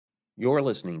You're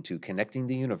listening to Connecting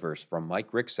the Universe from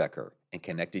Mike Ricksecker and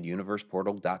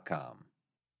ConnectedUniversePortal.com.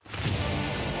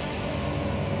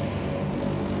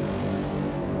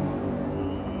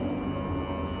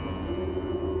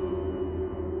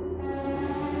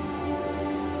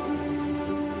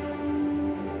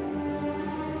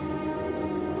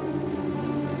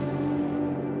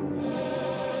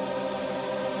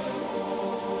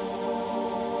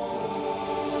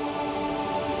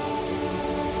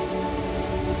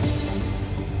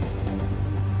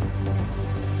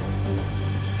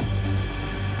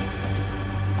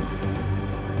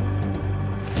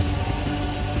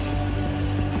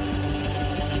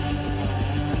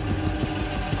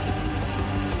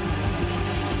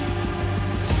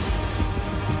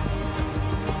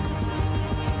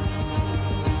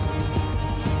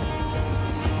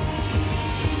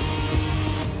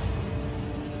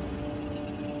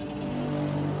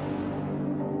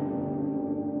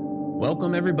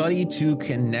 Welcome, everybody, to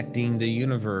Connecting the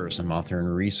Universe. I'm author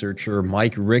and researcher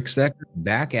Mike Ricksecker,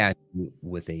 back at you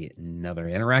with another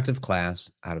interactive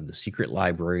class out of the secret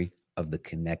library of the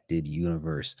Connected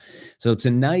Universe. So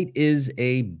tonight is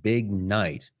a big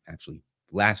night. Actually,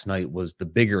 last night was the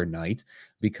bigger night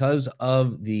because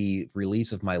of the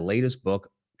release of my latest book,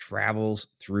 Travels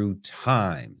Through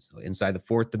Time. So inside the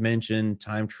fourth dimension,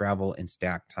 time travel, and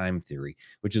stacked time theory,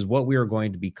 which is what we are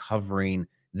going to be covering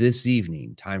this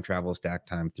evening. Time travel, stacked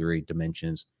time theory,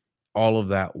 dimensions, all of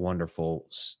that wonderful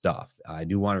stuff. I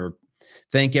do want to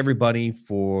thank everybody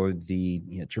for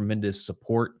the tremendous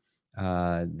support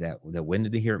that went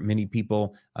into here. Many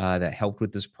people that helped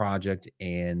with this project,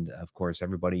 and of course,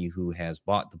 everybody who has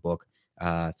bought the book.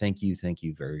 Thank you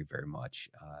very, very much.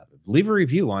 Leave a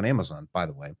review on Amazon, by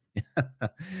the way.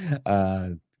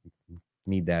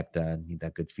 Need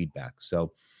that good feedback.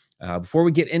 So. Before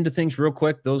we get into things real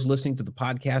quick, those listening to the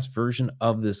podcast version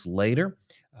of this later,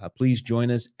 please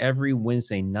join us every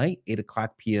Wednesday night, 8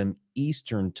 o'clock p.m.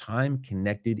 Eastern Time,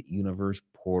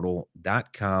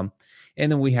 ConnectedUniversePortal.com.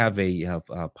 And then we have a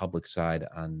public side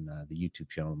on the YouTube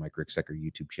channel, Mike Ricksecker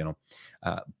YouTube channel.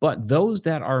 But those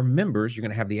that are members, you're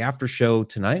going to have the after show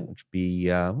tonight, which will be,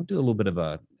 we'll do a little bit of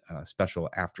a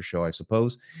special after show, I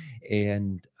suppose.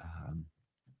 And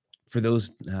for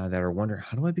those that are wondering,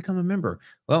 how do I become a member?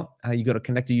 Well, you go to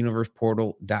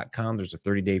ConnectedUniversePortal.com. There's a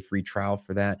 30-day free trial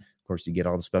for that. Of course, you get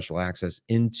all the special access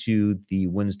into the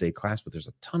Wednesday class, but there's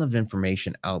a ton of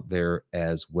information out there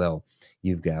as well.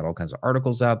 You've got all kinds of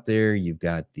articles out there. You've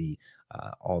got the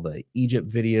all the Egypt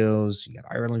videos. You got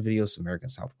Ireland videos, American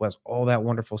Southwest, all that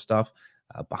wonderful stuff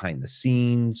behind the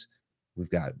scenes. We've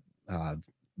got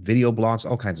video blogs,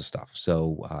 all kinds of stuff.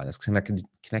 So that's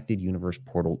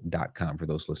ConnectedUniversePortal.com for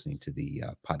those listening to the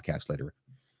podcast later.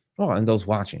 Oh, and those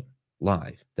watching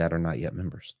live that are not yet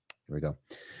members. Here we go.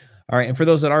 All right. And for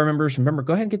those that are members, remember,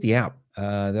 go ahead and get the app.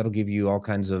 That'll give you all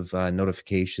kinds of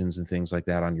notifications and things like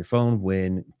that on your phone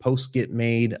when posts get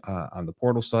made on the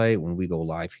portal site, when we go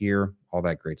live here, all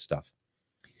that great stuff.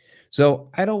 So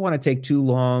I don't want to take too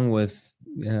long with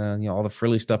all the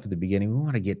frilly stuff at the beginning. We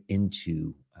want to get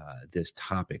into this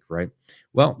topic, right?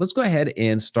 Well, let's go ahead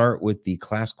and start with the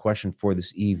class question for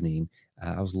this evening.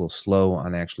 I was a little slow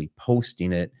on actually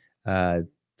posting it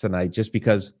tonight just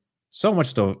because so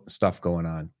much stuff going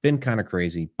on. Been kind of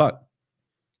crazy, but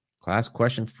class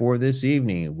question for this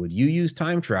evening: would you use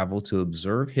time travel to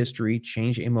observe history,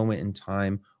 change a moment in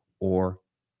time, or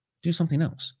do something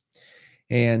else?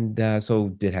 And so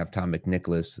did have Tom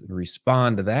McNicholas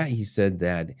respond to that. He said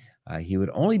that he would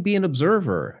only be an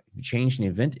observer. If you change an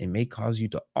event, it may cause you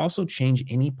to also change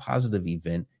any positive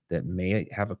event that may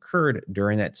have occurred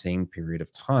during that same period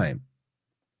of time.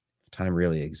 Time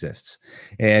really exists.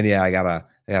 And yeah, I gotta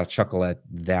chuckle at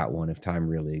that one, if time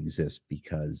really exists,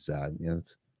 because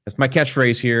that's my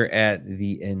catchphrase here at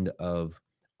the end of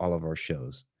all of our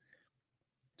shows.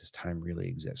 Does time really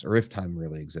exist? Or if time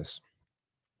really exists?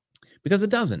 Because it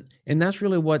doesn't. And that's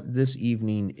really what this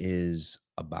evening is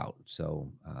about.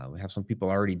 So we have some people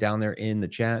already down there in the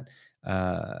chat.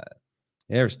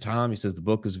 There's Tom. He says the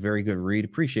book is a very good read.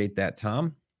 Appreciate that,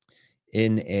 Tom.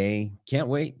 Can't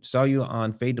wait. Saw you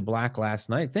on Fade to Black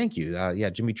last night. Thank you.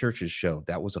 Jimmy Church's show.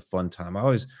 That was a fun time.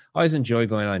 I always enjoy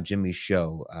going on Jimmy's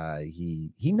show.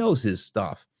 He knows his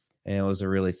stuff. And it was a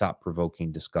really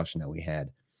thought-provoking discussion that we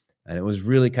had. And it was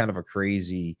really kind of a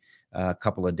crazy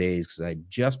couple of days because I'd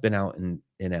just been out in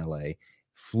LA,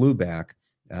 flew back,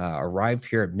 arrived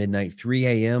here at midnight, 3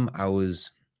 a.m. I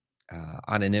was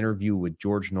on an interview with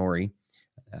George Norrie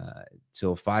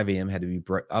till 5 a.m. Had to be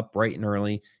up bright and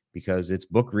early because it's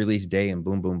book release day and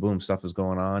boom, boom, boom, stuff is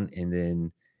going on. And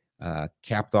then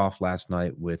capped off last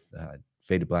night with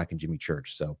Fade to Black and Jimmy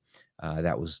Church. So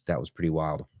that was pretty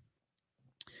wild.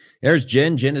 There's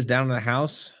Jen. Jen is down in the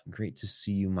house. Great to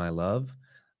see you, my love.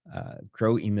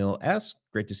 Crow Emil S.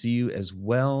 Great to see you as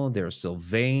well. There's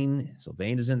Sylvain.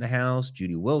 Sylvain is in the house.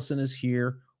 Judy Wilson is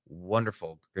here.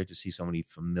 Wonderful. Great to see so many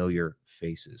familiar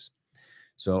faces.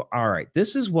 So, all right,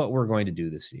 this is what we're going to do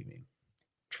this evening.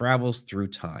 Travels Through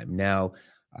Time. Now,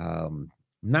 I'm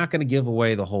not going to give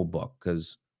away the whole book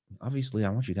because obviously I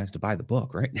want you guys to buy the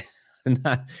book, right?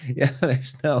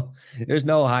 There's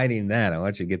no hiding that. I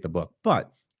want you to get the book.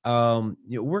 But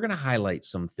we're going to highlight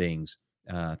some things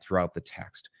throughout the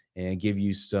text and give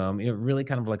you some really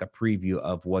kind of like a preview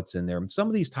of what's in there. Some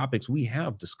of these topics we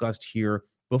have discussed here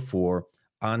before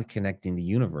on Connecting the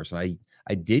Universe. And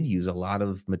I did use a lot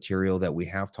of material that we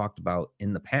have talked about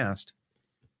in the past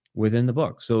within the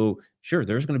book. So sure,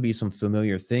 there's going to be some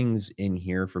familiar things in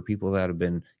here for people that have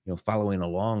been following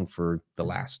along for the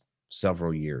last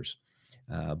several years.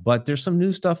 But there's some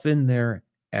new stuff in there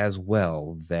as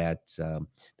well that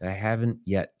I haven't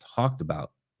yet talked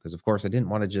about because, of course, I didn't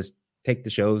want to just take the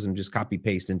shows and just copy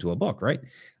paste into a book, right?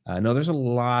 No, there's a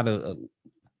lot of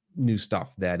new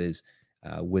stuff that is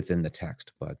within the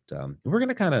text, but we're going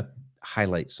to kind of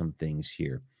highlight some things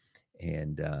here.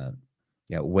 And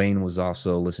Wayne was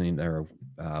also listening or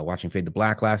watching Fade to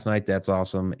Black last night. That's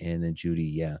awesome. And then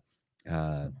Judy,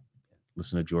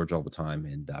 listen to George all the time.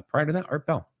 And prior to that, Art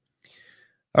Bell.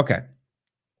 Okay.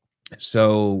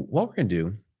 So what we're going to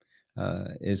do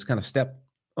is kind of step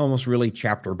almost really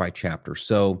chapter by chapter.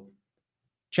 So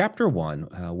chapter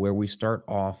 1, where we start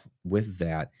off with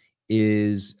that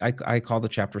is I call the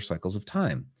chapter Cycles of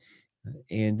Time.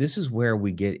 And this is where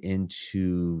we get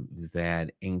into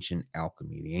that ancient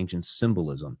alchemy, the ancient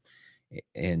symbolism,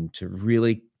 and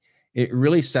it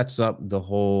really sets up the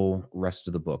whole rest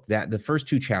of the book. That the first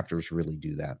 2 chapters really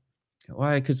do that. Well,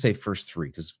 I could say first 3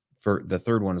 because for the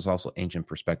third one is also ancient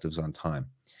perspectives on time.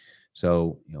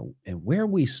 So and where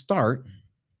we start,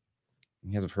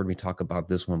 you guys have heard me talk about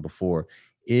this one before,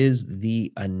 is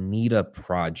the Anita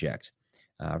Project.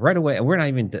 Right away, and we're not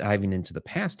even diving into the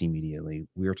past immediately.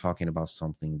 We're talking about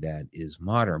something that is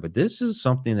modern, but this is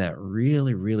something that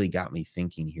really, really got me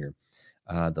thinking here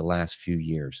the last few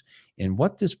years. And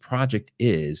what this project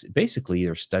is, basically,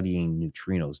 they're studying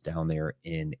neutrinos down there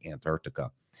in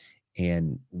Antarctica.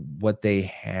 And what they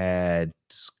had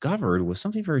discovered was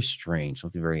something very strange,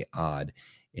 something very odd,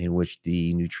 in which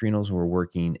the neutrinos were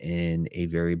working in a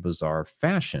very bizarre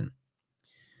fashion.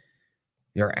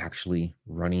 They're actually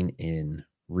running in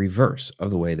reverse of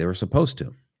the way they were supposed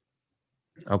to.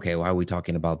 Okay, why are we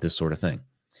talking about this sort of thing?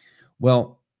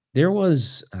 Well, there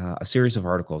was a series of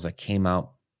articles that came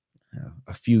out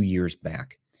a few years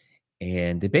back,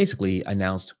 and they basically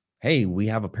announced, hey, we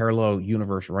have a parallel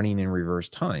universe running in reverse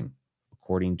time,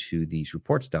 according to these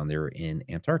reports down there in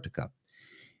Antarctica.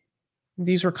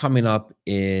 These are coming up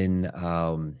in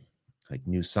like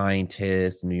New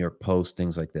Scientist, New York Post,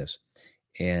 things like this.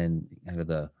 And kind of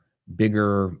the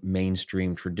bigger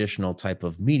mainstream traditional type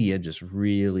of media just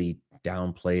really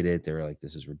downplayed it. They're like,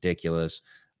 this is ridiculous.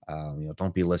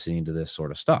 Don't be listening to this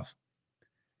sort of stuff.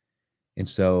 And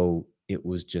so it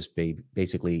was just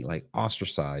basically like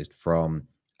ostracized from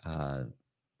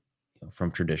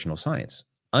traditional science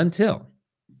until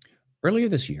earlier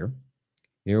this year,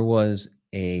 there was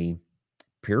a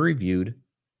peer-reviewed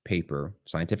paper,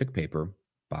 scientific paper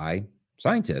by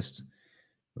scientists,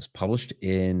 was published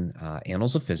in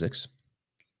Annals of Physics.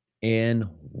 And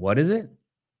what is it?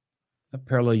 A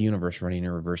parallel universe running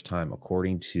in reverse time,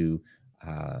 according to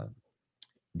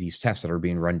these tests that are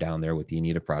being run down there with the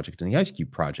Anita Project and the Ice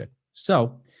Cube Project.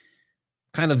 So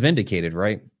kind of vindicated,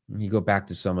 right? You go back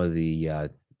to some of the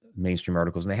mainstream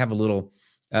articles, and they have a little,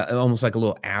 almost like a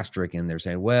little asterisk in there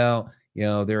saying, well,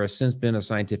 there has since been a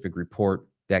scientific report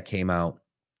that came out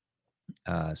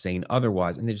saying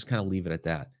otherwise, and they just kind of leave it at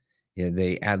that.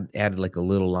 They added like a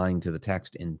little line to the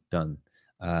text and done.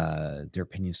 Their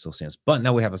opinion still stands, but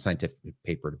now we have a scientific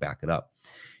paper to back it up.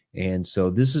 And so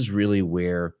this is really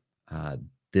where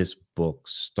this book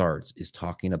starts, is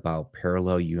talking about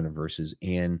parallel universes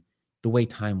and the way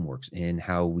time works and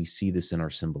how we see this in our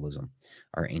symbolism,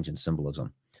 our ancient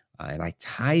symbolism. And I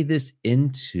tie this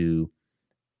into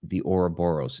the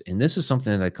Ouroboros. And this is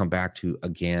something that I come back to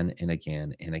again and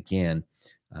again and again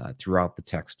throughout the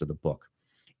text of the book.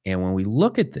 And when we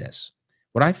look at this,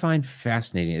 what I find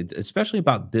fascinating, especially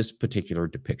about this particular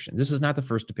depiction, this is not the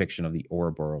first depiction of the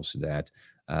Ouroboros that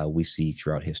we see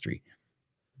throughout history.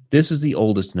 This is the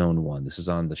oldest known one. This is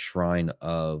on the shrine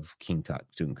of King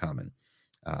Tutankhamun,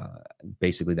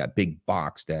 basically that big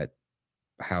box that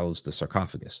housed the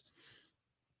sarcophagus.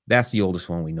 That's the oldest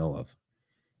one we know of.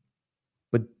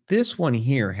 But this one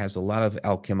here has a lot of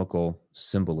alchemical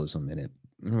symbolism in it.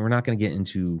 we're not going to get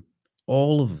into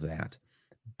all of that.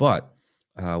 But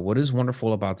what is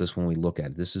wonderful about this when we look at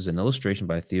it, this is an illustration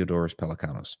by Theodorus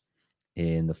Pelecanos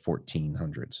in the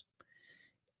 1400s.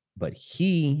 But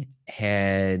he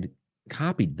had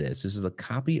copied this. This is a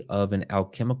copy of an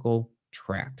alchemical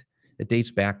tract that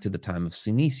dates back to the time of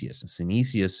Synesius. And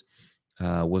Synesius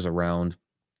was around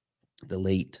the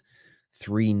late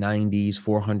 390s,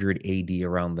 400 AD,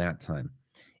 around that time.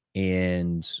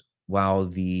 And while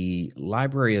the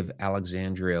Library of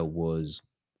Alexandria was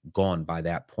gone by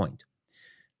that point,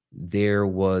 there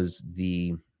was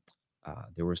the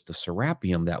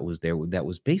Serapeum that was there, that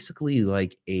was basically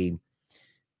like it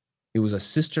was a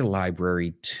sister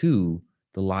library to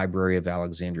the Library of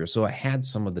Alexandria. So it had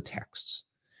some of the texts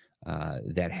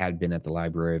that had been at the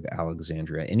Library of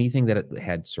Alexandria. Anything that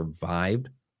had survived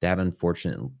that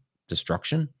unfortunate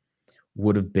destruction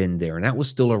would have been there. And that was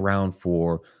still around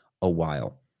for a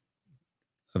while.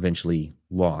 Eventually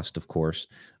lost, of course,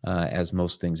 as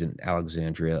most things in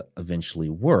Alexandria eventually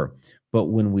were. But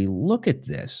when we look at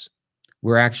this,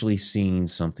 we're actually seeing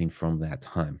something from that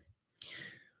time.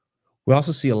 We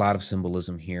also see a lot of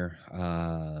symbolism here.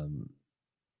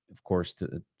 Of course,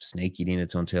 the snake eating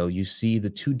its own tail. You see the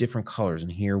two different colors,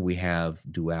 and here we have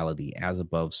duality, as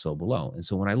above, so below. And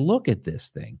so when I look at this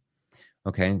thing,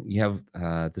 okay, you have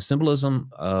the symbolism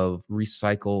of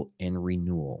recycle and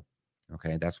renewal.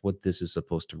 Okay, that's what this is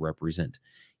supposed to represent.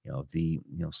 The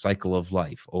cycle of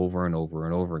life over and over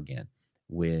and over again.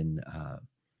 When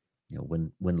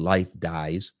when life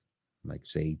dies, like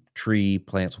say tree,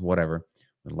 plants, whatever,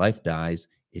 when life dies,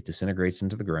 it disintegrates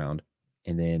into the ground,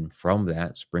 and then from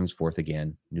that springs forth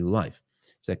again new life.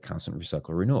 It's that constant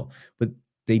recycle renewal. But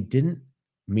they didn't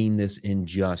mean this in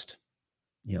just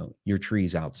your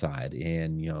trees outside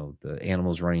and the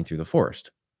animals running through the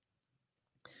forest.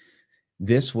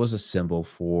 This was a symbol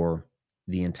for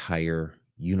the entire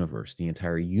universe. The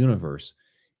entire universe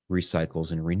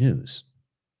recycles and renews.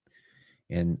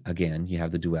 And again, you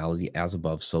have the duality, as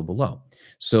above, so below.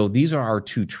 So these are our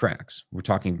two tracks. We're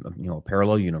talking, a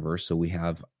parallel universe. So we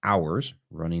have ours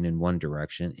running in one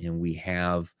direction, and we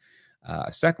have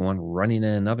a second one running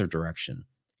in another direction.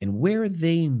 And where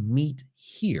they meet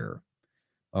here,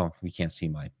 oh, we can't see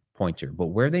my pointer, but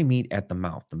where they meet at the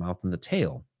mouth and the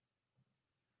tail,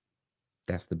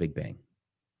 that's the Big Bang.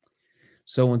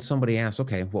 So when somebody asks,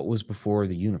 okay, what was before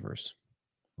the universe?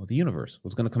 Well, the universe.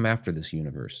 What's going to come after this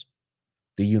universe?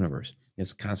 The universe.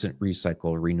 It's constant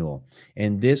recycle, renewal.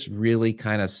 And this really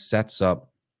kind of sets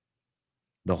up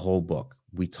the whole book.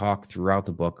 We talk throughout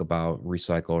the book about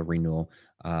recycle, renewal,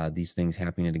 these things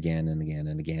happening again and again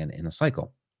and again in a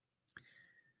cycle.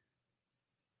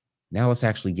 Now let's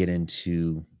actually get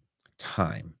into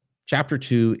time. Chapter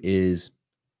 2 is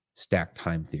stacked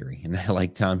time theory. And I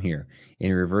like Tom here.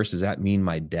 In reverse, does that mean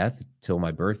my death till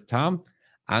my birth? Tom,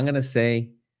 I'm going to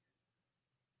say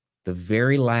the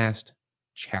very last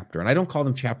chapter, and I don't call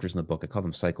them chapters in the book. I call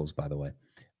them cycles, by the way.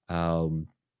 The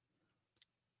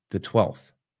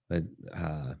 12th,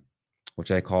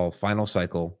 which I call final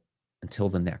cycle until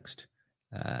the next.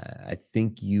 I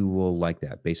think you will like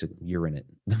that. Basically, you're in it,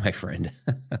 my friend.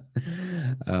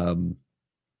 And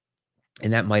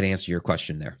that might answer your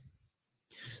question there.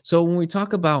 So when we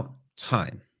talk about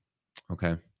time,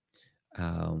 okay,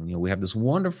 we have this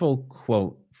wonderful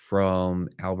quote from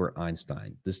Albert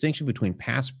Einstein. The distinction between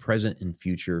past, present, and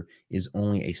future is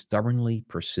only a stubbornly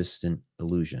persistent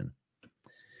illusion.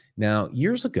 Now,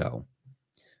 years ago,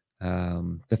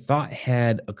 the thought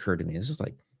had occurred to me. This is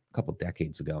like a couple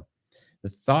decades ago. The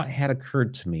thought had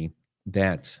occurred to me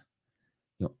that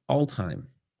all time,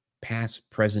 past,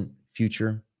 present,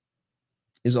 future,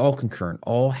 is all concurrent,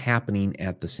 all happening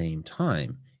at the same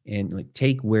time. And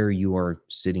take where you are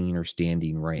sitting or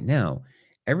standing right now.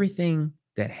 Everything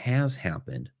that has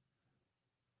happened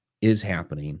is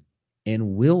happening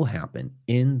and will happen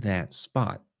in that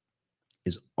spot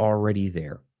is already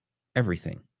there.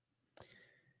 Everything.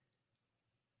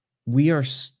 We are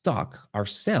stuck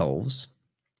ourselves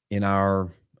in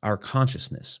our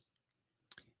consciousness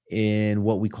in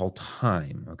what we call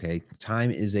time. Okay.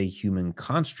 Time is a human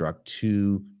construct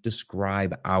to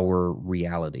describe our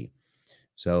reality.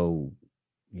 So,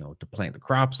 to plant the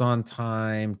crops on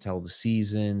time, tell the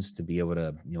seasons, to be able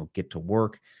to, get to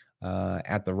work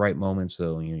at the right moment.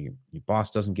 So, your boss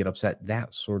doesn't get upset,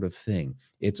 that sort of thing.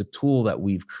 It's a tool that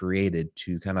we've created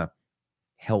to kind of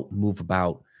help move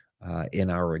about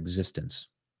in our existence.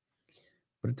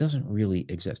 But it doesn't really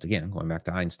exist. Again, going back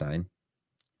to Einstein,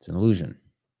 it's an illusion.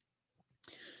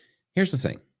 Here's the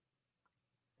thing.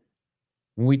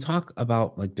 When we talk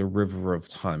about the river of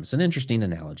time, it's an interesting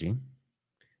analogy.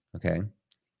 Okay.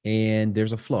 And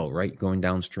there's a flow, right? Going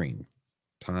downstream.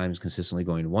 times consistently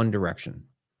going one direction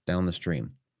down the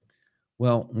stream.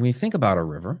 Well, when you think about a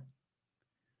river,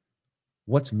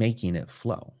 what's making it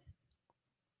flow?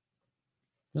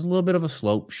 There's a little bit of a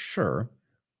slope, sure,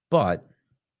 but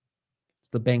it's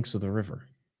the banks of the river,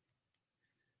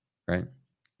 right?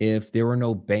 If there were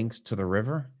no banks to the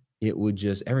river,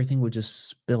 everything would just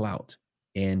spill out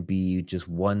and be just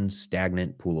one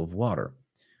stagnant pool of water.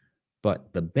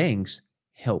 But the banks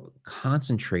help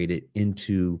concentrate it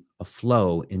into a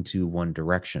flow into one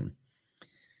direction.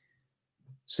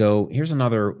 So here's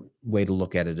another way to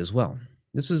look at it as well.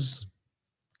 This is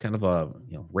kind of a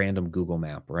random Google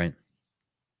map, right?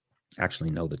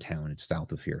 Actually know the town, it's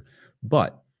south of here.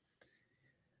 But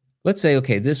let's say,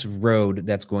 okay, this road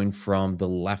that's going from the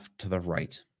left to the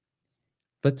right,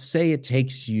 let's say it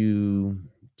takes you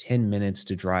 10 minutes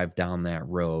to drive down that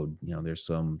road. There's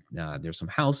some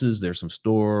houses, there's some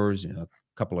stores, a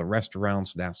couple of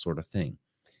restaurants, that sort of thing.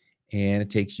 And it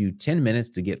takes you 10 minutes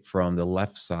to get from the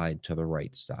left side to the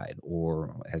right side.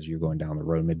 Or as you're going down the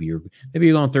road, maybe you're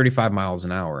going 35 miles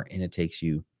an hour and it takes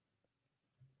you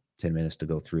 10 minutes to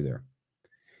go through there.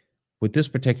 With this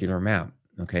particular map,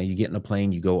 okay, you get in a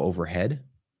plane, you go overhead,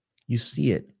 you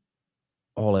see it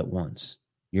all at once.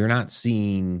 You're not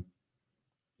seeing,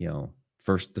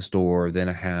 first the store, then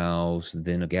a house,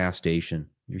 then a gas station.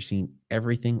 You're seeing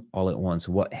everything all at once.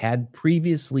 What had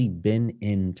previously been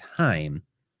in time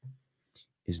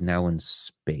is now in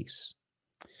space.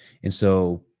 And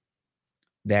so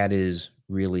that is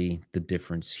really the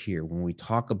difference here. When we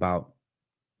talk about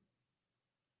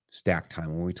stack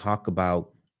time, when we talk about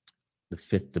the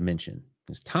fifth dimension,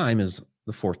 because time is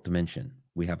the fourth dimension.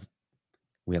 We have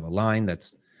a line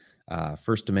that's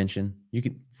first dimension.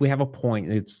 We have a point,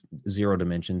 it's zero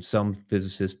dimension. Some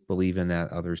physicists believe in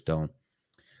that, others don't.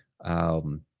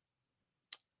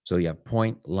 So you have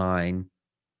point, line.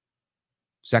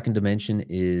 Second dimension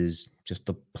is just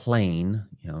the plane,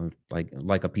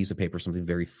 like a piece of paper, something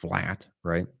very flat,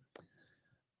 right?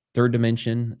 Third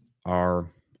dimension are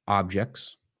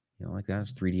objects, like that.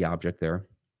 It's 3D object there.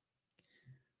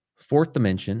 Fourth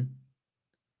dimension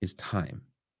is time.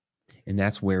 And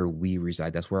that's where we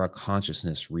reside. That's where our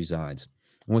consciousness resides.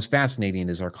 And what's fascinating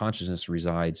is our consciousness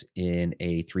resides in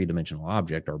a three-dimensional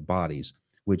object, our bodies,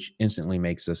 which instantly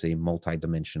makes us a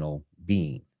multidimensional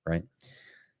being, right?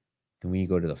 Then when you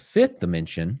go to the fifth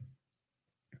dimension,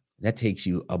 that takes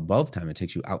you above time. It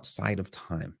takes you outside of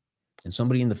time. And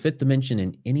somebody in the fifth dimension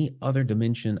and any other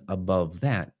dimension above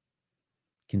that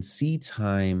can see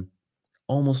time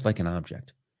almost like an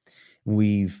object.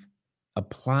 We've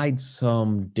applied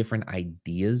some different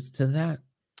ideas to that,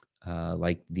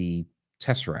 like the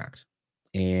Tesseract.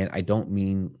 And I don't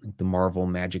mean the Marvel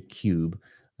Magic Cube,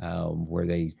 where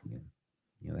they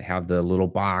have the little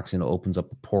box and it opens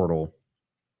up a portal.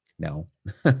 No,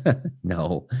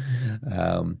 no.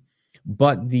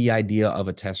 But the idea of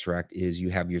a Tesseract is you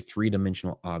have your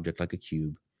three-dimensional object like a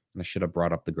cube. And I should have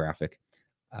brought up the graphic.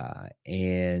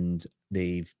 And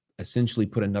they've essentially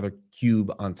put another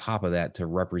cube on top of that to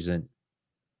represent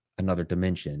another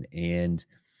dimension. And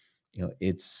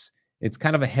it's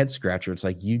kind of a head scratcher. It's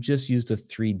like you just used a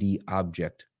 3D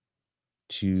object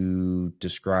to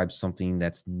describe something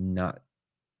that's not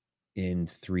in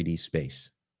 3D space.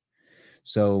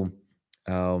 So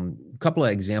a couple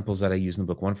of examples that I use in the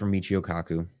book, one from Michio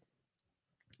Kaku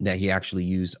that he actually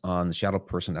used on the Shadow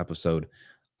Person episode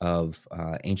of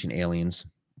Ancient Aliens,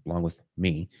 along with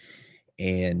me.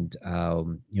 And,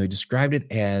 he described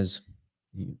it as,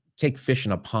 take fish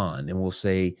in a pond and we'll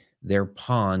say their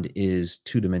pond is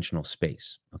two-dimensional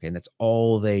space. Okay. And that's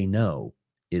all they know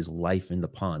is life in the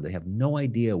pond. They have no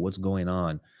idea what's going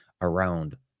on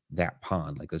around that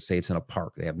pond. Like, let's say it's in a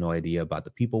park. They have no idea about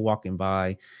the people walking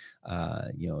by,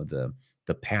 the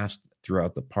past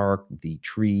throughout the park, the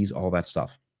trees, all that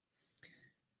stuff.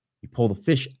 You pull the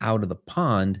fish out of the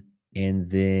pond and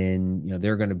then,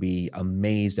 they're going to be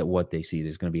amazed at what they see.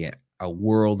 There's going to be a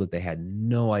world that they had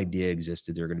no idea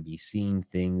existed. They're going to be seeing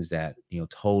things that,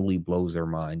 totally blows their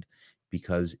mind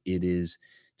because it is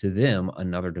to them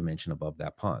another dimension above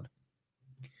that pond.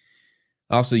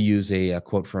 I also use a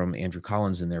quote from Andrew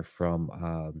Collins in there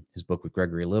from his book with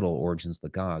Gregory Little, Origins of the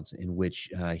Gods, in which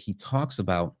he talks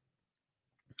about,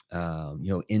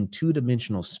 in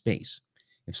two-dimensional space,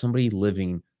 if somebody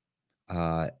living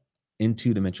in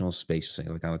two-dimensional space, say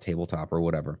like on a tabletop or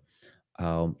whatever,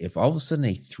 if all of a sudden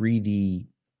a 3D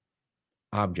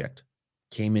object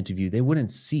came into view, they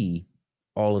wouldn't see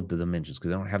all of the dimensions because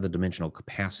they don't have the dimensional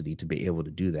capacity to be able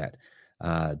to do that.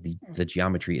 The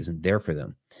geometry isn't there for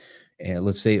them. And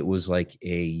let's say it was like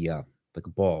a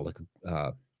ball, like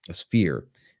a sphere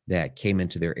that came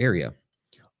into their area.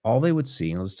 all they would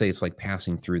see, and let's say it's like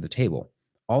passing through the table,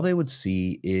 all they would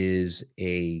see is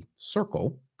a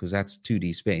circle, because that's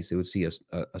 2D space. They would see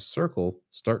a circle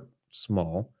start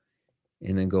small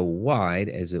and then go wide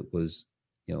as it was,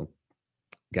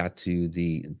 got to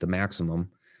the maximum,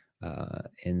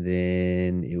 and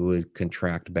then it would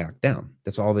contract back down.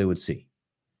 That's all they would see,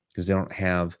 because they don't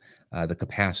have the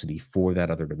capacity for that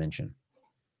other dimension.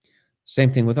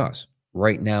 Same thing with us.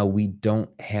 Right now, we don't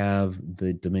have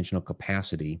the dimensional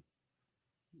capacity,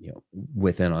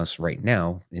 within us right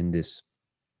now in this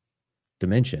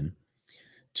dimension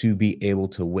to be able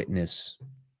to witness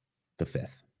the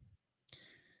fifth.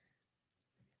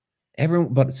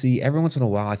 But see, every once in a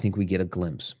while, I think we get a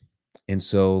glimpse. And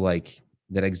so, like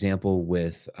that example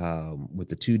with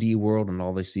the 2D world, and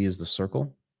all they see is the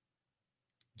circle.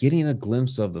 Getting a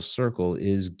glimpse of the circle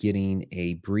is getting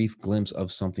a brief glimpse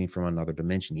of something from another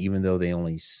dimension, even though they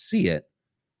only see it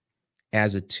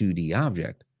as a 2D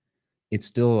object. It's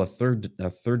still a third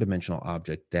dimensional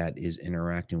object that is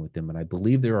interacting with them. And I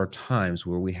believe there are times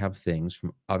where we have things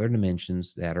from other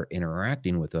dimensions that are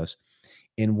interacting with us,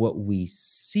 and what we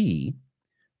see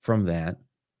from that,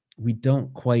 we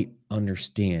don't quite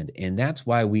understand. And that's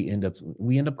why we end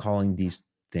up calling these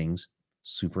things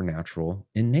supernatural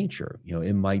in nature.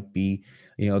 It might be,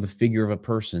 the figure of a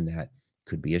person that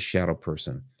could be a shadow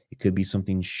person. It could be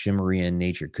something shimmery in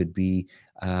nature. It could be,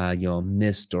 a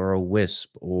mist or a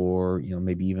wisp, or,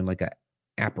 maybe even like a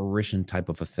apparition type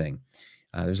of a thing.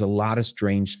 There's a lot of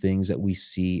strange things that we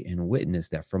see and witness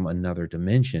that from another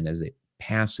dimension, as it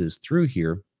passes through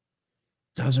here,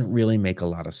 doesn't really make a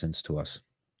lot of sense to us.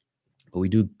 But we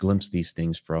do glimpse these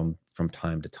things from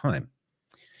time to time.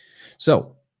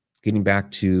 So getting back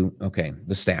to,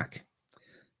 the stack.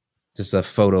 Just a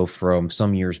photo from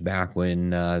some years back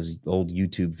when old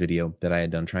YouTube video that I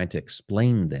had done trying to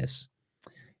explain this.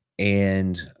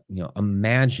 And,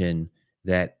 imagine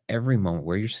that every moment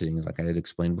where you're sitting, like I had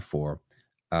explained before,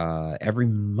 every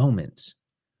moment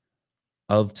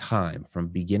of time from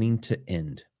beginning to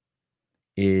end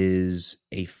is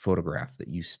a photograph that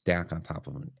you stack on top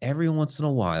of them. Every once in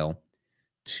a while,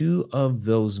 two of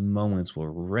those moments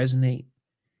will resonate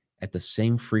at the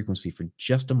same frequency for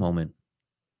just a moment.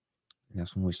 And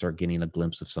that's when we start getting a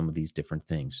glimpse of some of these different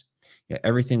things.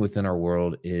 Everything within our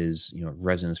world is,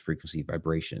 resonance, frequency,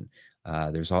 vibration.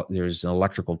 There's an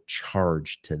electrical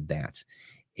charge to that,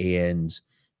 and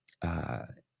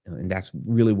that's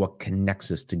really what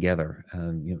connects us together.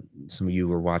 Some of you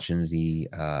were watching the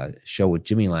show with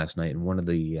Jimmy last night, and one of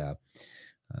the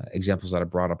examples that I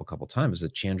brought up a couple of times is the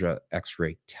Chandra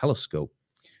X-ray telescope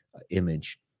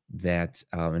image. That,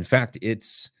 in fact,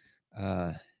 it's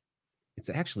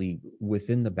actually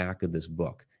within the back of this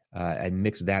book. I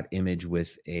mixed that image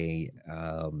with a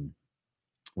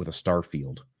star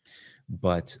field,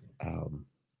 but what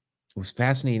was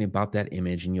fascinating about that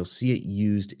image, and you'll see it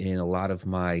used in a lot of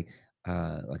my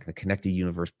like the Connected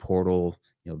Universe portal,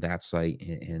 that site,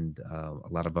 and a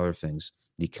lot of other things.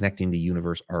 The Connecting the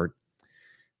Universe art.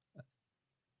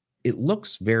 It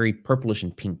looks very purplish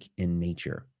and pink in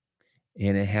nature.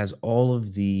 And it has all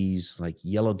of these like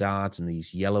yellow dots and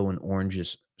these yellow and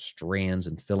orangish strands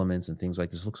and filaments and things like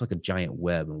this. It looks like a giant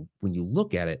web. And when you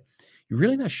look at it, you're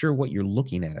really not sure what you're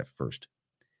looking at first.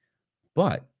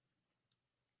 But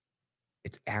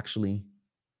it's actually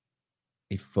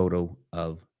a photo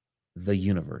of the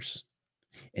universe.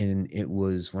 And it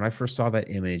was, when I first saw that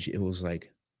image, it was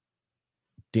like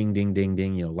ding, ding, ding,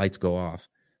 ding, lights go off.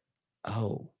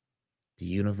 Oh, the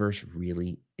universe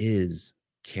really is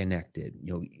connected,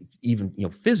 even,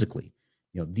 physically.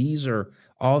 These are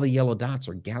all the yellow dots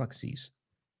are galaxies,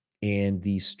 and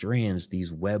these strands,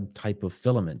 these web type of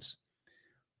filaments,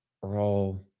 are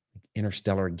all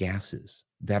interstellar gases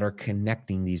that are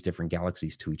connecting these different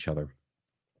galaxies to each other.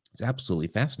 It's absolutely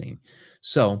fascinating.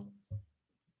 So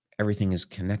everything is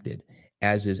connected,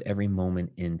 as is every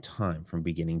moment in time from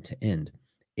beginning to end,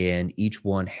 and each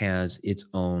one has its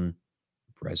own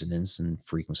resonance and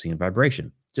frequency and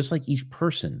vibration, just like each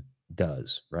person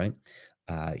does, right?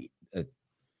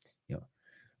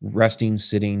 Resting,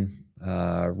 sitting,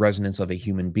 resonance of a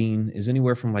human being is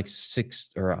anywhere from like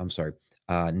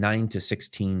 9 to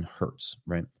 16 hertz,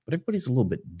 right? But everybody's a little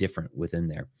bit different within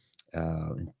there.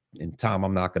 And Tom,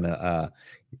 I'm not gonna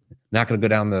go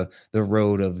down the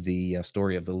road of the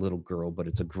story of the little girl, but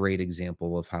it's a great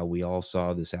example of how we all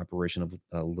saw this apparition of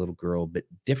a little girl a bit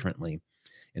differently.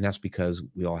 And that's because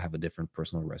we all have a different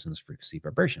personal resonance, frequency,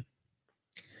 vibration.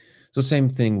 So same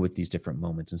thing with these different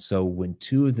moments. And so when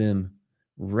two of them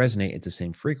resonate at the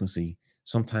same frequency,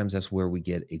 sometimes that's where we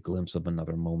get a glimpse of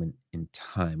another moment in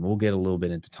time. We'll get a little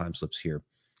bit into time slips here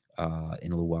in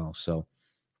a little while. So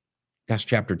That's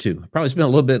chapter 2. I probably spent a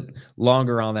little bit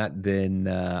longer on that than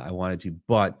I wanted to,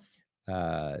 but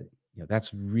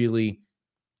that's really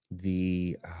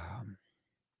the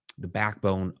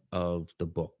backbone of the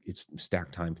book. It's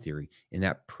stack time theory, and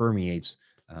that permeates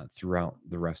throughout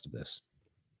the rest of this.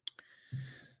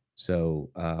 So,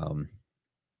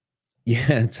 yeah,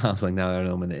 it sounds like now that I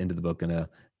know I'm in the end of the book, gonna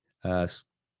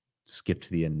skip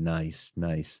to the end. Nice.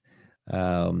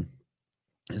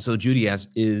 So Judy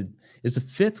asks, is the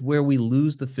fifth where we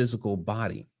lose the physical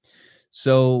body?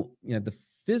 So, the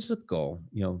physical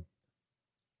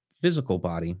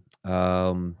body,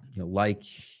 like,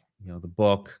 the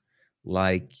book,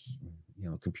 like,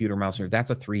 computer mouse, that's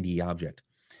a 3D object.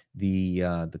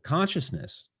 The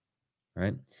consciousness,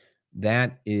 right?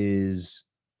 That is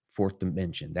fourth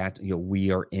dimension. That,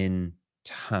 we are in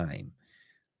time.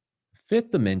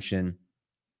 Fifth dimension,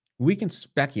 we can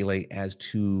speculate as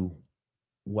to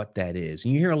what that is.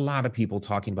 And you hear a lot of people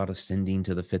talking about ascending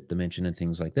to the fifth dimension and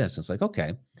things like this. It's like,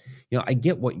 okay, I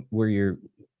get what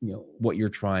you're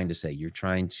trying to say. You're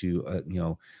trying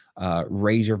to,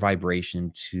 raise your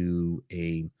vibration to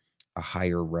a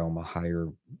higher realm, a higher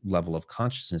level of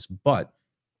consciousness. But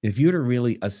if you were to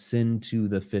really ascend to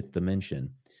the fifth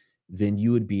dimension, then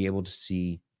you would be able to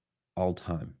see all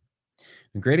time.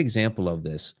 A great example of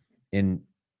this, in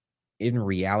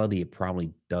reality, it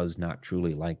probably does not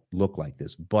truly look like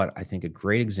this, but I think a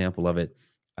great example of it,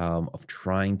 of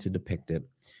trying to depict it,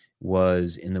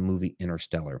 was in the movie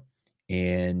Interstellar.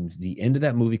 And the end of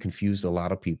that movie confused a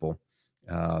lot of people.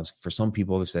 For some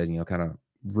people, they said, kind of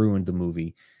ruined the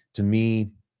movie. To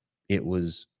me, it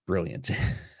was brilliant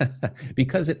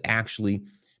because it actually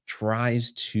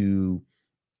tries to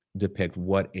depict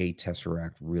what a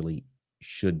tesseract really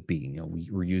should be.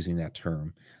 We're using that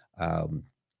term.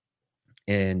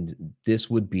 And this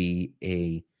would be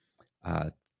a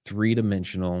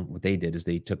three-dimensional. What they did is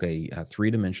they took a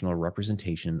three-dimensional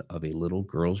representation of a little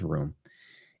girl's room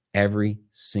every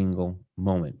single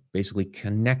moment, basically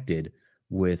connected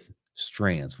with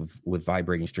strands, with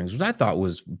vibrating strings, which I thought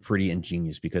was pretty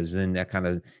ingenious, because then that kind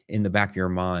of, in the back of your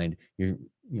mind,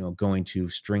 you're going to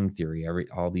string theory.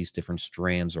 All these different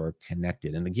strands are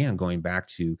connected. And again, going back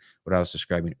to what I was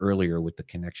describing earlier with the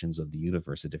connections of the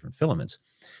universe, the different filaments.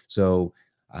 So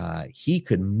he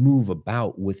could move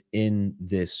about within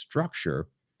this structure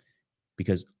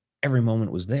because every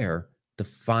moment was there to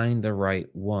find the right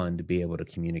one to be able to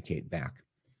communicate back.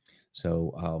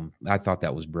 So I thought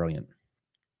that was brilliant.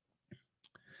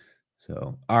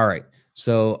 So, all right.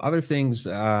 So other things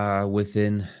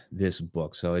within this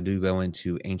book. So I do go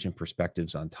into ancient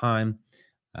perspectives on time.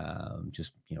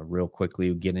 Just, real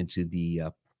quickly, we get into the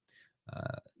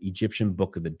Egyptian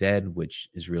Book of the Dead, which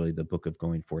is really the book of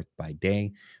going forth by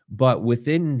day. But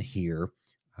within here,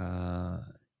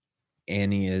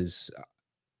 Annie is,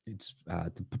 it's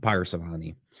the Papyrus of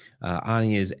Ani.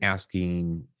 Ani is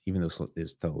asking, even though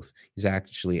it's Thoth, he's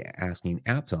actually asking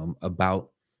Atum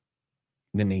about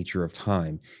the nature of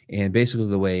time. And basically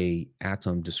the way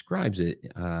Atum describes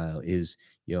it is,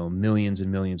 millions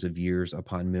and millions of years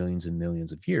upon millions and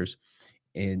millions of years.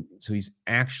 And so he's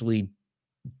actually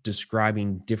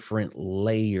describing different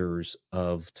layers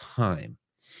of time,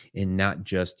 and not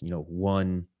just,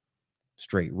 one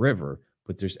straight river,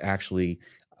 but there's actually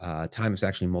time is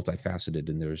actually multifaceted,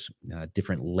 and there's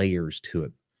different layers to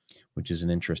it, which is an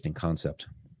interesting concept.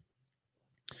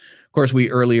 Of course, we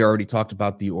earlier already talked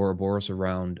about the Ouroboros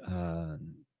around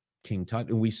King Tut,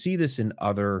 and we see this in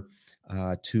other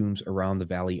tombs around the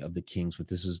Valley of the Kings, but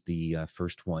this is the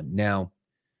first one. Now,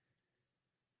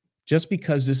 just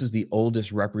because this is the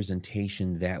oldest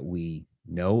representation that we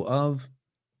know of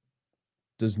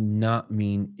does not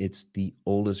mean it's the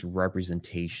oldest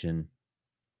representation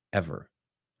ever,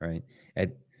 right?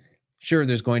 Sure,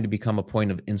 there's going to become a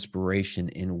point of inspiration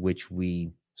in which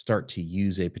we start to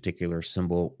use a particular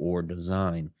symbol or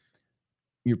design.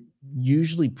 You're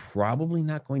usually probably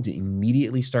not going to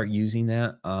immediately start using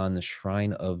that on the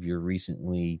shrine of your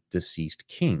recently deceased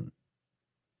king.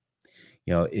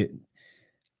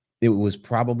 It was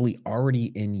probably already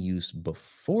in use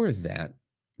before that,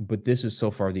 but this is so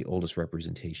far the oldest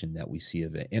representation that we see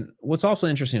of it. And what's also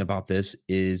interesting about this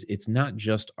is it's not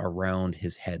just around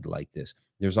his head like this.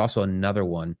 There's also another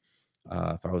one.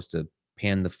 If I was to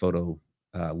pan the photo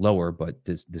lower, but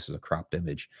this is a cropped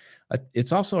image.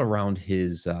 It's also around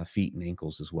his feet and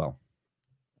ankles as well.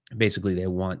 Basically, they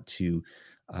want to.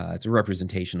 It's a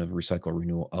representation of recycle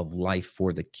renewal of life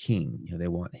for the king. They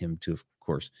want him to, of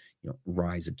course,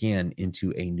 rise again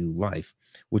into a new life,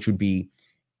 which would be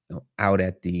out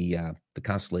at the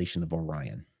constellation of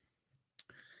Orion.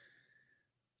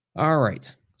 All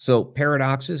right. So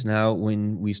paradoxes. Now,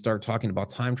 when we start talking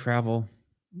about time travel,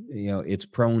 it's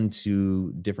prone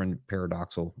to different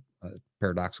paradoxical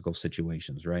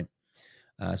situations, right?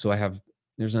 So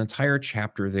there's an entire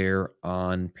chapter there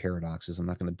on paradoxes. I'm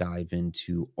not going to dive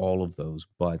into all of those,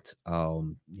 but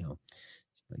like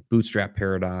bootstrap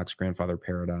paradox, grandfather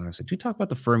paradox. I do talk about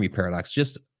the Fermi paradox,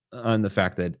 just on the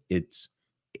fact that it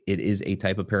is a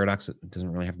type of paradox. It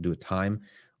doesn't really have to do with time,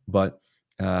 but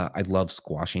I love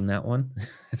squashing that one,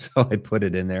 so I put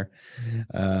it in there.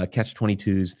 Catch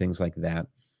 22s, things like that.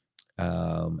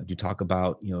 I do talk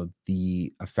about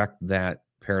the effect that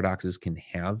paradoxes can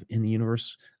have in the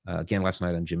universe. Again, last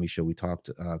night on Jimmy's show, we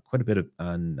talked quite a bit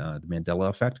on the Mandela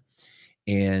effect.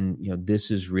 And,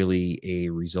 this is really a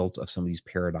result of some of these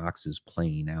paradoxes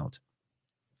playing out.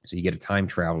 So you get a time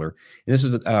traveler. And this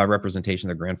is a representation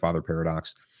of the grandfather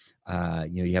paradox.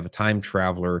 You have a time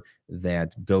traveler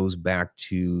that goes back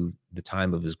to the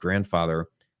time of his grandfather.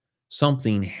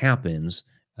 Something happens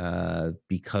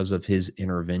because of his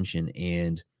intervention,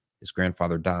 and his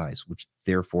grandfather dies, which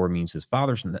therefore means his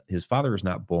father is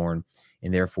not born,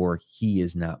 and therefore he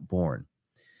is not born.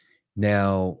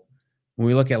 Now, when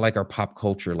we look at like our pop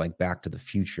culture, like Back to the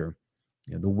Future,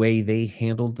 the way they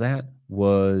handled that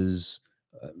was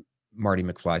Marty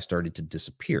McFly started to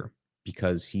disappear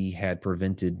because he had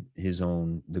prevented his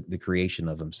own the creation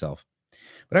of himself.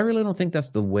 But I really don't think that's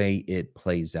the way it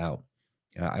plays out.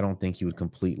 I don't think he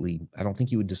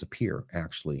would disappear,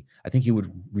 actually. I think he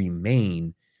would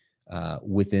remain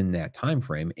within that time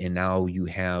frame. And now you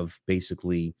have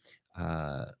basically,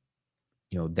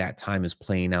 that time is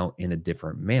playing out in a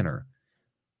different manner.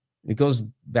 It goes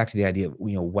back to the idea of,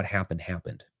 what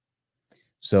happened.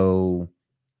 So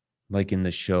like in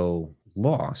the show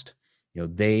Lost,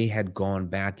 they had gone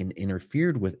back and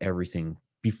interfered with everything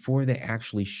before they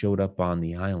actually showed up on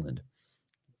the island.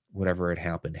 Whatever had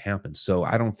happened. So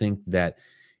I don't think that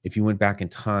if you went back in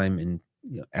time and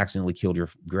accidentally killed your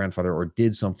grandfather or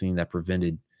did something that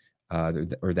prevented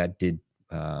or that did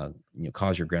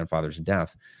cause your grandfather's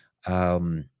death,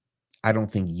 I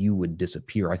don't think you would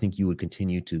disappear. I think you would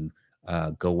continue to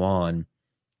go on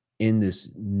in this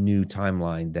new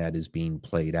timeline that is being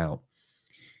played out.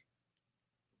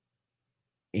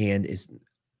 And it's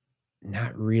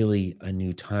not really a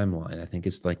new timeline. I think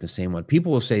it's like the same one.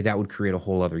 People will say that would create a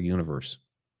whole other universe.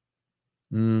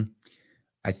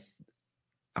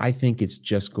 I think it's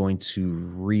just going to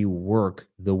rework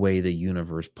the way the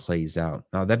universe plays out.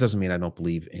 Now, that doesn't mean I don't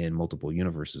believe in multiple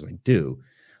universes. I do.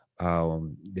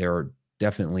 There are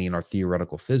definitely in our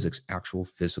theoretical physics, actual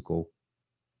physical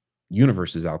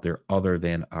universes out there other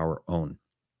than our own.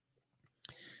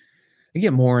 I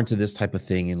get more into this type of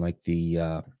thing in like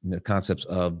the concepts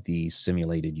of the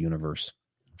simulated universe,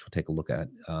 which we'll take a look at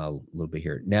a little bit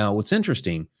here. Now, what's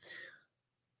interesting,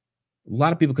 a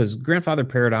lot of people, because grandfather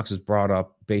paradox is brought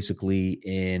up basically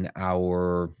in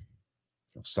our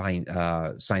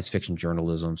science fiction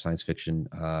journalism, science fiction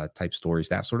type stories,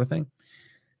 that sort of thing.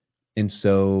 And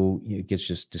so it gets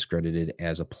just discredited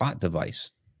as a plot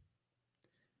device.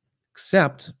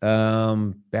 Except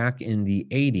back in the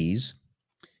 80s,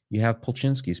 you have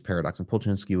Polchinski's paradox, and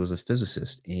Polchinski was a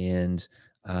physicist, and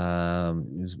he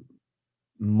was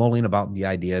mulling about the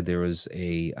idea. There was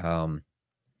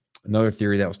another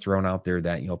theory that was thrown out there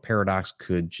that paradox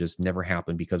could just never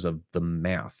happen because of the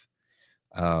math.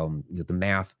 The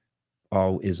math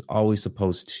is always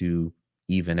supposed to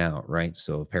even out, right?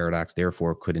 So paradox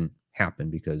therefore couldn't happen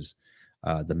because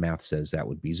the math says that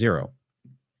would be zero.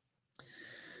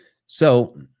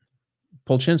 So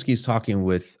Polchinski's talking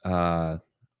with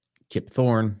Kip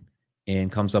Thorne and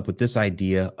comes up with this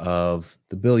idea of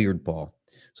the billiard ball.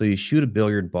 So you shoot a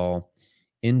billiard ball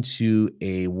into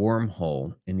a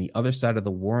wormhole, and the other side of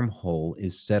the wormhole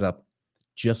is set up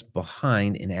just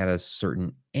behind and at a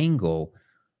certain angle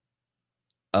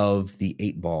of the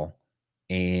 8 ball,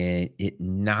 and it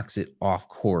knocks it off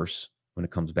course when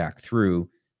it comes back through,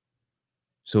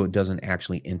 so it doesn't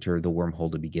actually enter the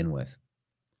wormhole to begin with.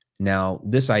 Now,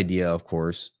 this idea, of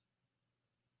course,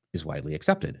 is widely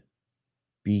accepted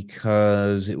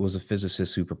because it was a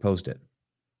physicist who proposed it.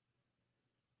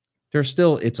 There's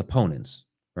still its opponents,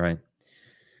 right?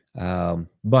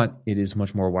 But it is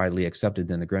much more widely accepted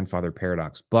than the grandfather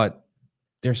paradox, but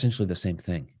they're essentially the same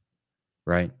thing,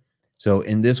 right? So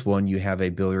in this one, you have a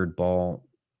billiard ball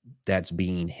that's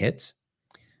being hit,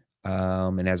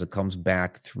 and as it comes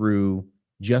back through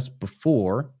just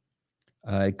before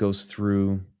it goes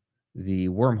through the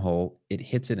wormhole, it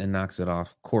hits it and knocks it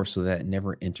off course so that it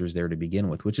never enters there to begin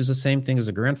with, which is the same thing as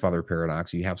a grandfather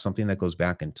paradox. You have something that goes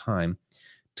back in time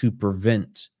to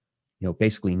prevent,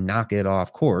 basically knock it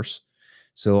off course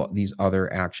So these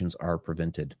other actions are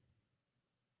prevented.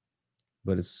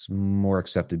 But it's more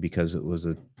accepted because it was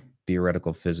a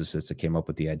theoretical physicist that came up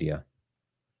with the idea.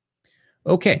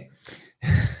 Okay.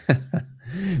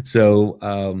 So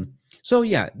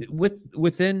yeah,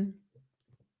 within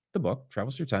the book,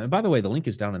 Travels Through Time. And by the way, the link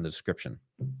is down in the description.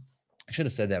 I should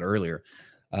have said that earlier.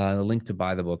 The link to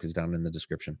buy the book is down in the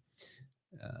description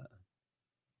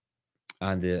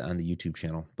on the YouTube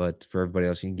channel. But for everybody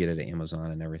else, you can get it at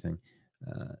Amazon and everything.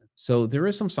 So there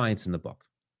is some science in the book,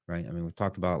 right? I mean, we've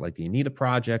talked about like the Anita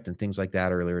Project and things like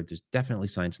that earlier. There's definitely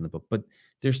science in the book, but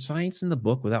there's science in the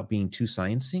book without being too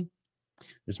sciencey.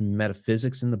 There's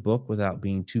metaphysics in the book without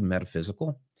being too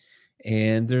metaphysical.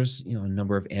 And there's, a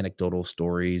number of anecdotal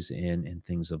stories and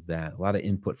things of that, a lot of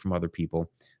input from other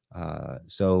people.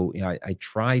 So I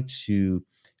try to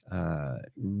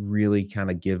really kind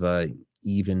of give a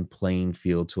even playing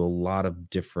field to a lot of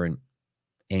different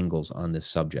angles on this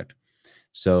subject.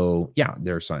 So yeah,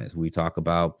 there's science. We talk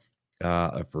about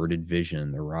averted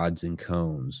vision, the rods and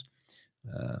cones.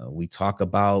 We talk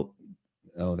about,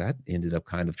 that ended up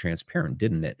kind of transparent,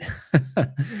 didn't it?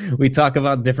 We talk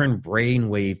about different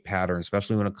brainwave patterns,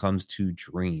 especially when it comes to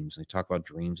dreams. We talk about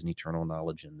dreams and eternal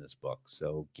knowledge in this book.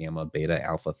 So gamma, beta,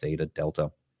 alpha, theta,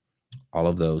 delta, all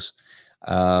of those.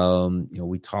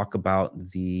 We talk about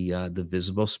the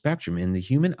visible spectrum, and the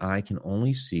human eye can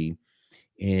only see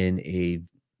in a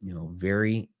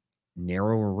very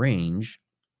narrow range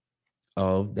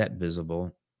of that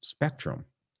visible spectrum.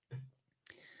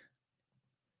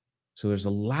 So there's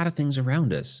a lot of things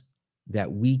around us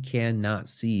that we cannot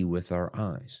see with our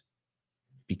eyes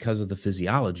because of the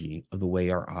physiology of the way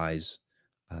our eyes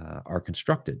are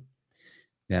constructed.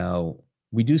 Now,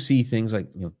 we do see things like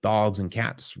dogs and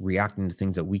cats reacting to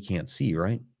things that we can't see,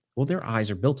 right? Well, their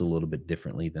eyes are built a little bit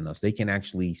differently than us. They can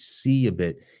actually see a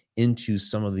bit into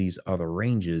some of these other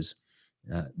ranges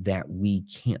that we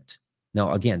can't.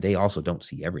 Now, again, they also don't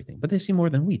see everything, but they see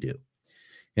more than we do.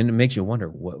 And it makes you wonder,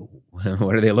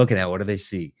 what are they looking at? What do they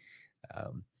see?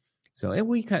 And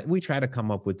we try to come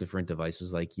up with different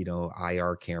devices like,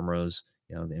 IR cameras,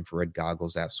 the infrared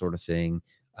goggles, that sort of thing.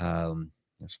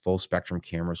 There's full spectrum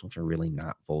cameras, which are really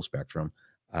not full spectrum,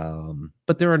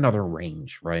 but they're another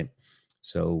range, right?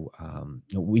 So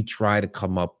we try to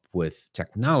come up with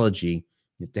technology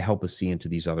to help us see into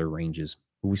these other ranges,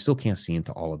 but we still can't see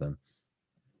into all of them.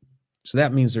 So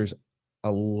that means there's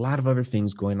a lot of other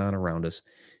things going on around us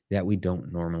that we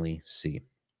don't normally see.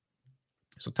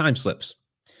 So time slips,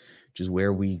 which is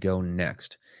where we go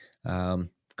next. A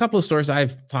couple of stories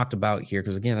I've talked about here,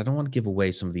 because again, I don't want to give away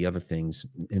some of the other things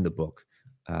in the book.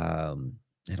 I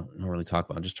don't normally talk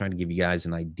about. I'm just trying to give you guys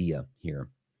an idea here.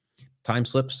 Time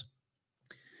slips.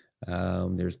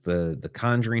 There's the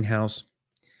Conjuring House.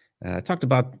 I talked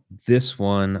about this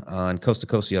one on Coast to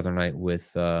Coast the other night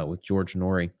with George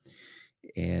Norrie.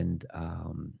 And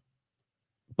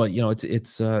but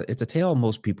it's a tale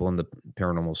most people in the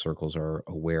paranormal circles are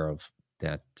aware of.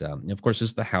 That of course, this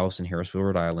is the house in Harrisville,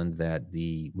 Rhode Island, that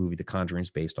the movie The Conjuring is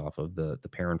based off of, the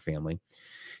Perron family.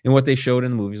 And what they showed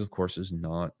in the movies, of course, is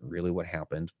not really what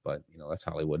happened, but that's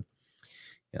Hollywood.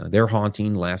 Their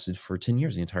haunting lasted for 10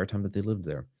 years, the entire time that they lived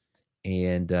there.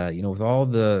 And with all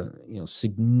the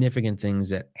significant things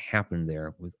that happened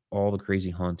there, with all the crazy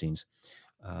hauntings,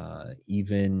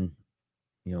 even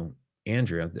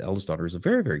Andrea, the eldest daughter, is a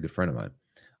very, very good friend of mine.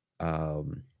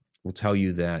 Will tell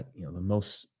you that the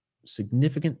most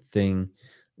significant thing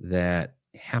that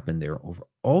happened there over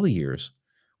all the years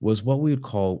was what we would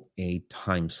call a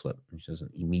time slip. She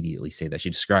doesn't immediately say that. She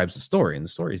describes the story, and the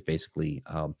story is basically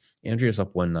Andrea's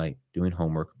up one night doing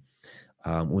homework.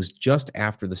 Was just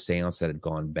after the seance that had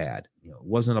gone bad. It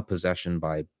wasn't a possession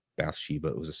by Bathsheba.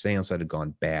 It was a seance that had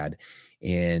gone bad,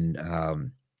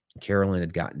 and Carolyn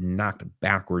had gotten knocked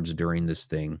backwards during this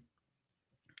thing,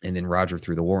 and then Roger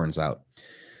threw the Warrens out.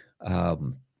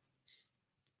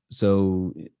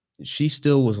 So she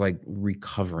still was like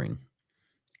recovering,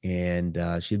 and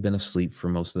she had been asleep for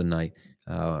most of the night.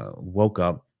 Woke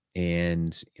up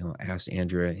and asked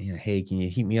Andrea, hey, can you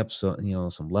heat me up some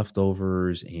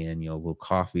leftovers and a little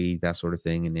coffee, that sort of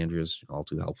thing. And Andrea's all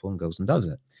too helpful and goes and does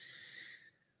it.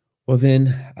 Well,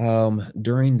 then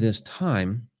during this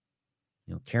time,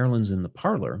 Carolyn's in the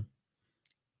parlor,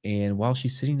 and while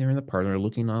she's sitting there in the parlor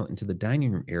looking out into the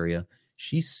dining room area,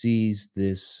 she sees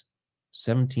this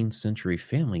 17th century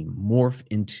family morph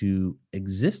into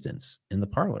existence in the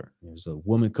parlor. There's a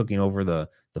woman cooking over the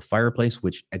fireplace,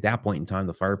 which at that point in time,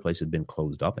 the fireplace had been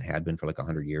closed up. It had been for like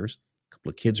 100 years. A couple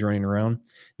of kids running around.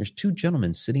 There's two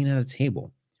gentlemen sitting at a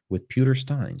table with pewter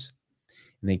steins.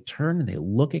 And they turn and they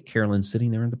look at Carolyn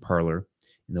sitting there in the parlor.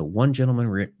 And the one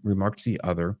gentleman remarks to the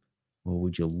other, Well,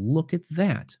 would you look at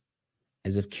that?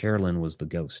 As if Carolyn was the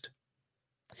ghost.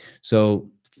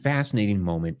 So, fascinating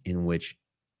moment in which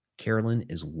Carolyn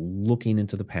is looking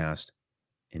into the past,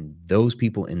 and those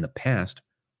people in the past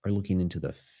are looking into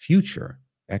the future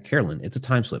at Carolyn. It's a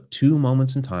time slip, 2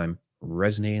 moments in time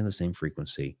resonating the same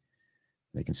frequency.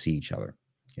 They can see each other.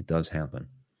 It does happen.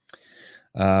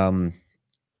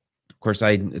 Of course,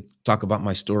 I talk about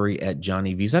my story at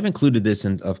Johnny V's. I've included this,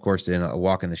 in, of course, in A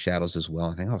Walk in the Shadows as well.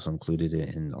 I think I also included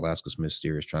it in Alaska's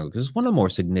Mysterious Triangle because it's one of the more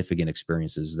significant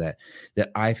experiences that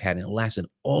I've had. And it lasted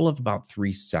all of about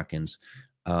 3 seconds.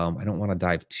 I don't want to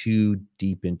dive too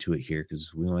deep into it here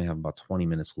because we only have about 20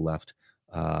 minutes left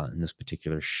in this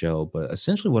particular show. But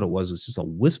essentially what it was just a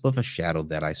wisp of a shadow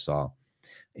that I saw,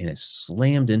 and it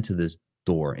slammed into this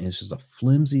door, and it's just a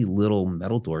flimsy little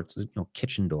metal door. It's a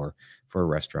kitchen door for a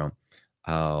restaurant.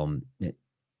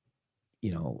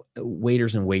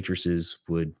 Waiters and waitresses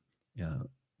would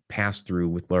pass through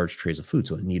with large trays of food,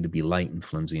 so it needed to be light and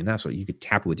flimsy, and that's what you could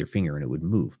tap it with your finger and it would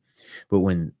move. But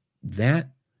when that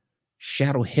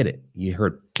shadow hit it, you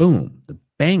heard boom, the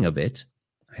bang of it.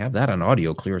 I have that on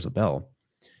audio, clear as a bell.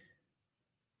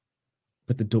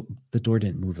 But the door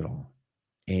didn't move at all.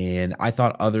 And I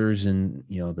thought others in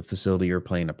the facility are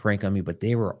playing a prank on me, but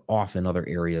they were off in other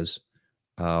areas.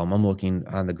 I'm looking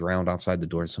on the ground outside the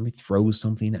door. Somebody throws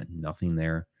something, nothing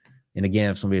there. And again,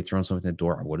 if somebody had thrown something at the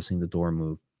door, I would have seen the door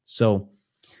move. So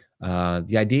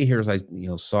the idea here is I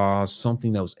saw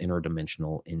something that was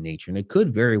interdimensional in nature, and it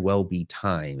could very well be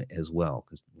time as well,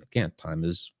 because again, time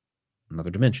is another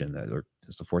dimension, or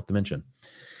it's the 4th dimension.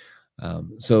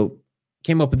 So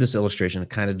came up with this illustration to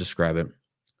kind of describe it.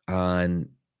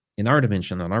 In our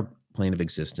dimension, on our plane of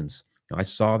existence, I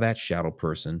saw that shadow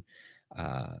person,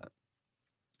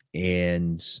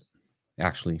 and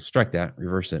actually strike that,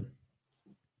 reverse it.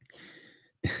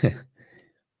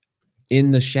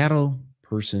 In the shadow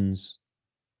person's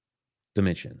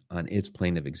dimension, on its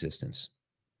plane of existence,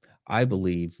 I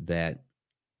believe that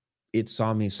it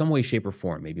saw me in some way, shape, or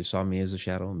form. Maybe it saw me as a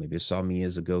shadow, maybe it saw me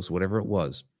as a ghost, whatever it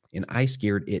was. And I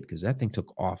scared it because that thing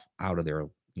took off out of there,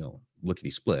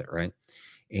 lickety split, right?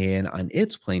 And on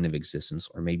its plane of existence,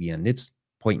 or maybe on its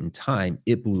point in time,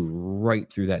 it blew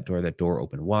right through that door. That door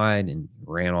opened wide and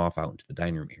ran off out into the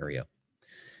dining room area.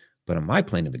 But on my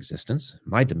plane of existence,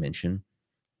 my dimension,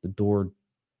 the door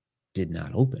did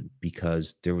not open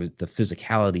because the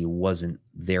physicality wasn't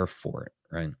there for it,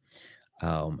 right?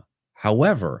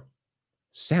 However,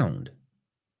 sound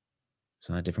is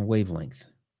on a different wavelength.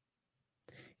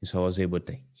 And so I was able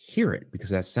to hear it because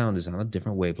that sound is on a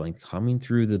different wavelength coming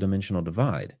through the dimensional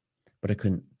divide, but I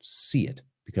couldn't see it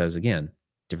because, again,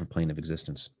 different plane of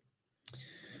existence.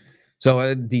 So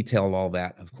I detailed all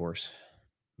that, of course,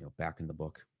 back in the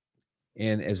book,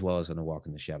 and as well as in A Walk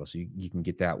in the Shadow. So you can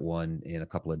get that one in a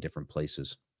couple of different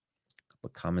places. A couple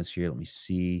of comments here. Let me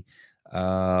see.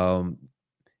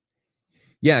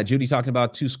 Yeah, Judy talking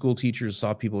about 2 school teachers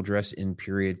saw people dressed in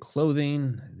period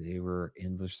clothing. They were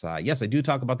in Versailles. Yes, I do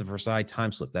talk about the Versailles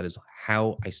time slip. That is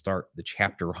how I start the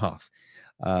chapter off.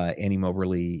 Annie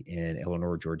Moberly and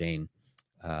Eleanor Jourdain.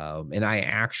 And I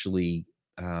actually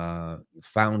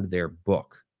found their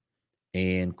book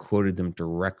and quoted them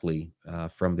directly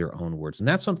from their own words. And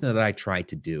that's something that I try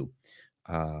to do,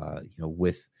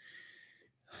 with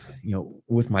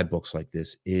my books like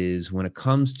this, is when it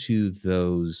comes to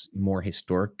those more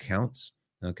historic accounts,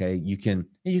 okay, you can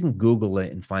Google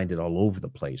it and find it all over the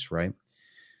place, right?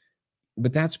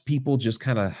 But that's people just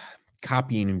kind of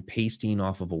copying and pasting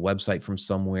off of a website from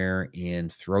somewhere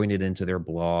and throwing it into their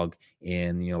blog,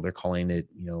 and they're calling it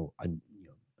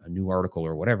a new article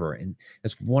or whatever. And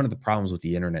that's one of the problems with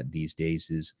the internet these days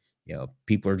is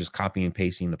people are just copying and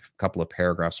pasting a couple of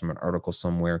paragraphs from an article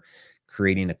somewhere,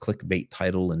 creating a clickbait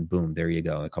title, and boom, there you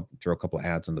go. Throw a couple of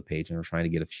ads on the page, and they're trying to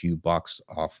get a few bucks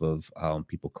off of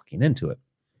people clicking into it.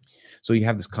 So you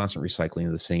have this constant recycling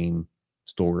of the same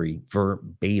story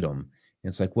verbatim. And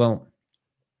it's like, well,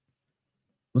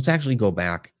 let's actually go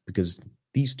back, because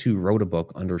these 2 wrote a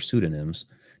book under pseudonyms.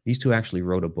 These 2 actually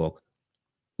wrote a book.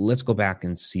 Let's go back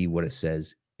and see what it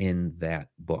says in that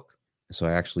book. So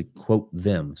I actually quote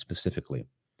them specifically.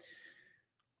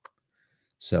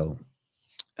 So,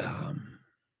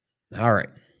 all right,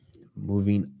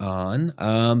 moving on.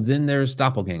 Then there's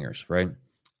doppelgangers, right?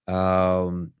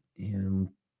 And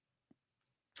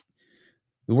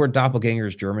the word doppelganger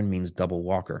is German, means double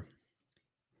walker.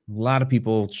 A lot of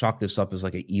people chalk this up as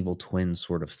like an evil twin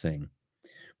sort of thing.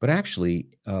 But actually,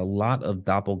 a lot of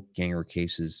doppelganger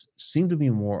cases seem to be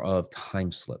more of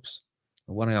time slips.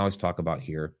 The one I always talk about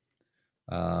here,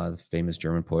 the famous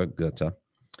German poet Goethe,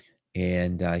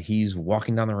 and he's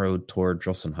walking down the road toward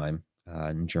Drosselheim,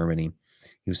 in Germany.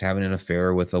 He was having an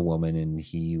affair with a woman, and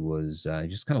he was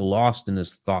just kind of lost in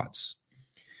his thoughts,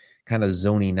 kind of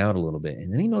zoning out a little bit.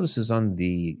 And then he notices on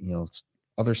the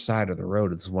other side of the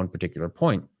road at this one particular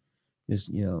point,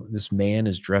 this man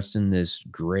is dressed in this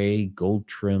gray gold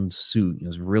trimmed suit. It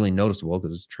was really noticeable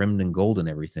because it's trimmed in gold and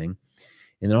everything.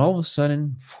 And then all of a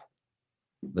sudden,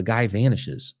 the guy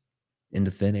vanishes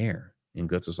into thin air. And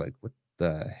Guts is like, what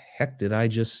the heck did I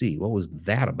just see? What was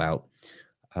that about?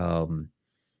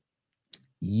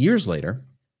 Years later,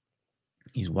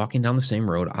 he's walking down the same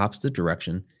road, opposite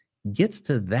direction, gets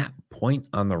to that point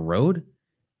on the road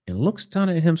and looks down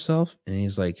at himself. And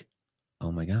he's like,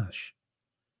 oh my gosh,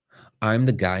 I'm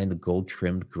the guy in the gold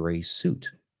trimmed gray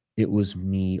suit. It was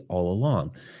me all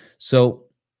along. So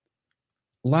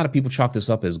a lot of people chalk this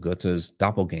up as Goethe's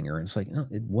doppelganger. And it's like, no,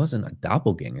 it wasn't a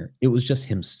doppelganger. It was just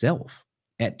himself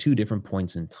at two different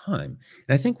points in time.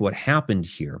 And I think what happened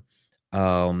here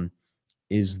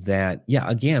is that,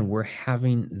 again, we're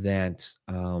having that,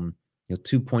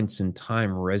 2 points in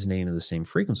time resonating to the same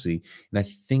frequency. And I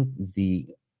think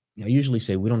I usually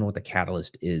say we don't know what the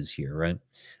catalyst is here, right?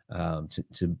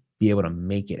 To be able to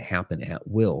make it happen at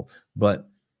will. But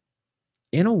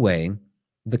in a way,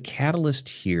 the catalyst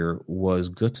here was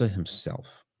Goethe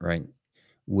himself, right?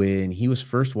 When he was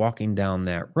first walking down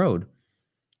that road,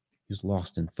 he was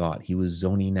lost in thought. He was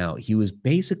zoning out. He was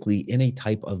basically in a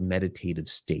type of meditative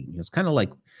state. It's kind of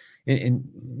like, and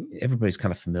everybody's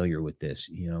kind of familiar with this.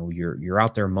 You're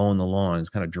out there mowing the lawn. It's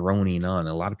kind of droning on.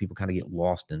 A lot of people kind of get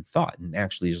lost in thought. And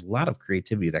actually, there's a lot of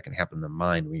creativity that can happen in the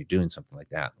mind when you're doing something like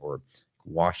that, or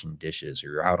washing dishes,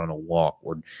 or you're out on a walk,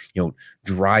 or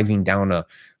driving down a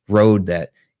road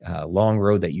long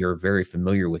road that you're very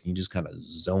familiar with. You just kind of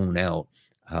zone out.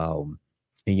 And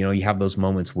you have those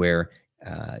moments where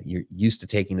you're used to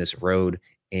taking this road,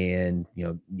 and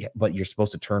but you're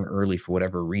supposed to turn early for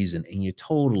whatever reason, and you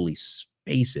totally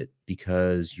space it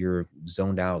because you're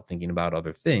zoned out thinking about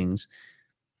other things,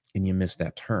 and you miss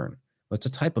that turn. Well, it's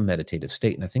a type of meditative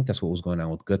state, and I think that's what was going on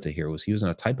with Goethe here. Was he was in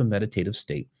a type of meditative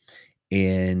state,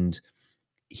 and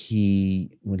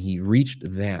when he reached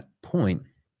that point,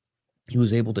 he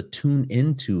was able to tune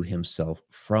into himself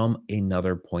from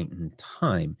another point in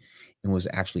time, and was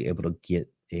actually able to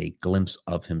get a glimpse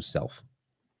of himself.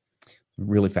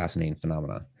 Really fascinating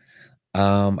phenomenon.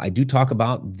 I do talk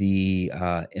about the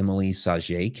Émilie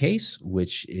Saget case,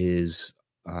 which is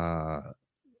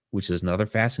another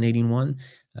fascinating one.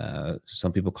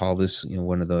 Some people call this,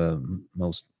 one of the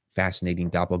most fascinating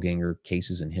doppelganger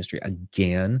cases in history.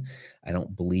 Again, I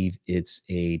don't believe it's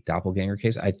a doppelganger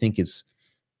case. I think it's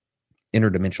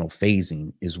interdimensional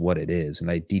phasing is what it is,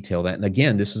 and I detail that. And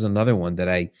again, this is another one that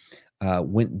I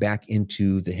went back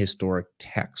into the historic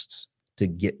texts to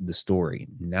get the story,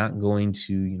 not going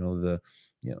to the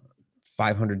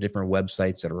 500 different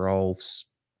websites that are all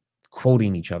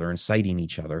quoting each other and citing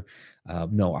each other.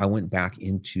 No, I went back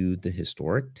into the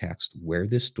historic text where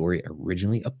this story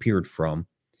originally appeared from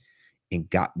and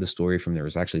got the story from there.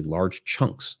 There's actually large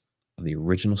chunks of the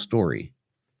original story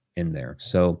in there.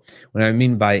 So what I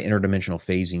mean by interdimensional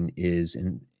phasing is,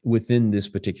 within this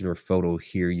particular photo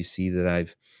here, you see that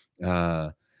I've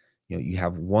you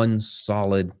have one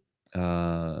solid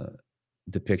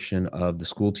depiction of the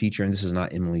school teacher, and this is not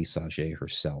Émilie Saget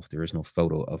herself. There is no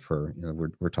photo of her.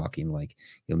 We're talking like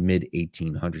mid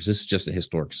 1800s. This is just a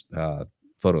historic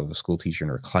photo of a school teacher in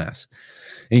her class,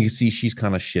 and you can see she's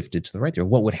kind of shifted to the right there.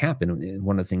 What would happen?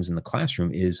 One of the things in the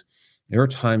classroom is there are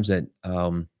times that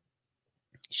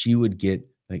she would get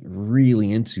like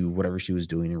really into whatever she was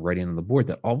doing and writing on the board,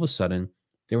 that all of a sudden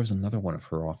there was another one of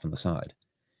her off on the side,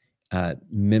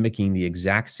 mimicking the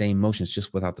exact same motions,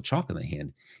 just without the chalk in the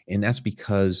hand. And that's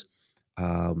because,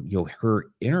 her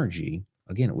energy,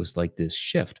 again, it was like this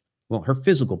shift. Well, her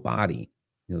physical body,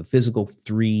 the physical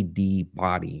 3D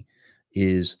body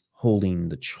is holding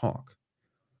the chalk,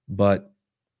 but,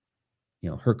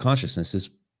 her consciousness is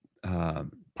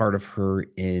part of her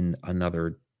in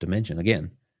another dimension. Again,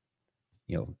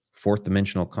 fourth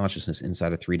dimensional consciousness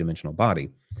inside a three-dimensional body.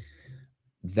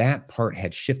 That part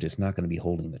had shifted. It's not going to be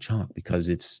holding the chalk because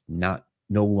it's no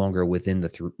longer within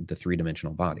the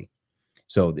three-dimensional body.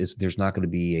 So there's not going to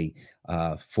be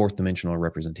a fourth dimensional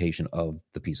representation of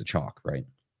the piece of chalk, right?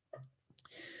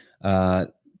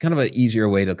 Kind of an easier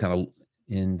way to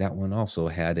and that one also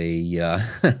had a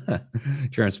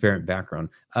transparent background.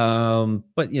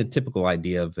 But typical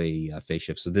idea of a phase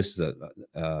shift. So this is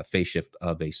a phase shift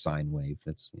of a sine wave.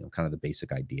 That's kind of the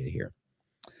basic idea here.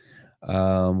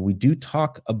 We do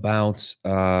talk about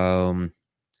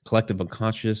collective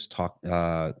unconscious,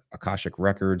 Akashic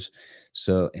records,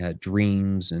 so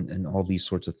dreams and all these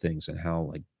sorts of things, and how,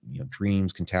 like,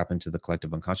 dreams can tap into the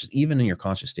collective unconscious. Even in your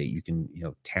conscious state, you can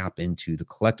tap into the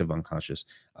collective unconscious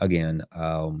again.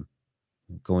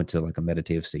 Go into like a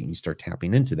meditative state and you start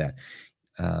tapping into that.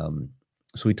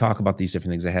 So we talk about these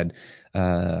different things. I had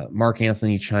Mark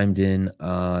Anthony chimed in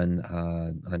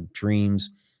on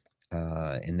dreams,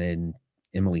 and then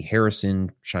Emily Harrison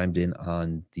chimed in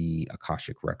on the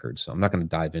Akashic records. So I'm not going to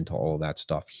dive into all of that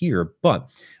stuff here,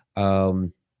 but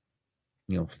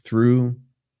through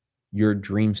your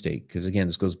dream state, because again,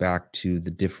 this goes back to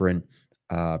the different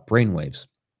brain waves,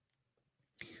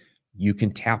 you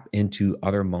can tap into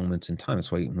other moments in time.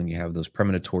 That's why when you have those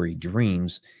premonitory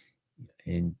dreams,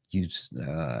 and you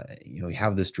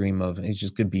have this dream of, it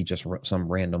just could be just some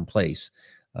random place.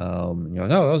 Oh,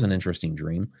 that was an interesting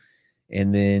dream.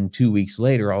 And then 2 weeks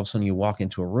later, all of a sudden you walk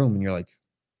into a room and you're like,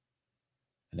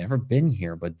 I've never been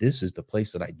here, but this is the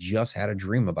place that I just had a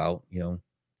dream about,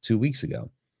 2 weeks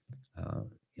ago.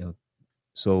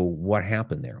 So what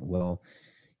happened there? Well,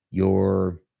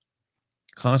 your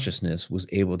consciousness was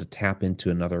able to tap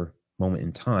into another moment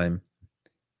in time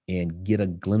and get a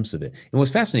glimpse of it. And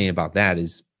what's fascinating about that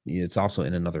is it's also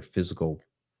in another physical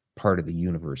part of the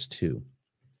universe too.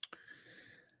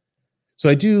 So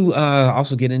I do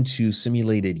also get into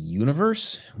simulated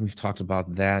universe. We've talked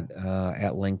about that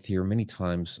at length here many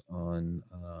times on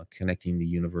connecting the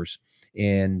universe.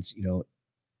 And,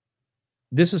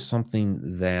 this is something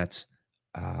that,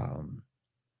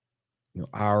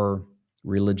 our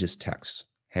religious texts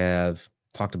have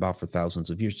talked about for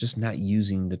thousands of years, just not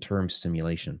using the term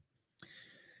simulation.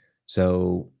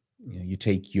 So, you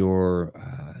take your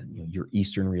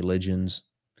Eastern religions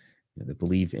that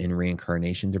believe in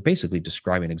reincarnation. They're basically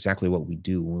describing exactly what we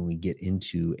do when we get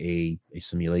into a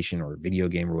simulation or a video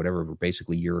game or whatever. Where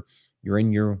basically you're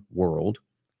in your world,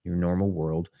 your normal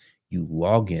world. You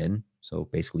log in, so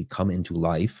basically come into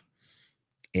life,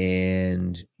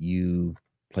 and you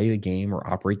play the game or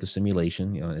operate the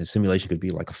simulation. And a simulation could be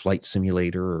like a flight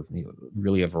simulator, or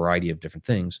really a variety of different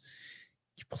things.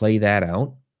 You play that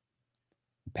out,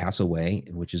 pass away,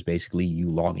 which is basically you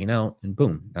logging out, and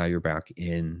boom, now you're back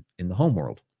in the home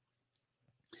world.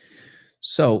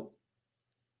 So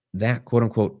that quote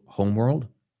unquote home world,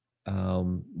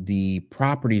 the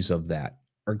properties of that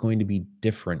are going to be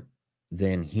different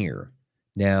than here.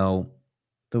 Now,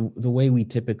 the way we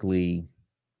typically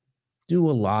do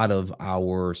a lot of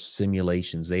our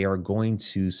simulations, they are going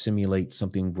to simulate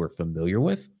something we're familiar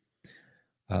with.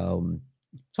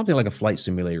 Something like a flight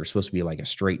simulator is supposed to be like a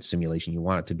straight simulation. You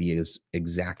want it to be as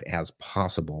exact as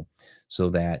possible so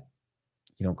that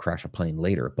you don't crash a plane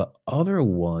later. But other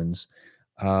ones,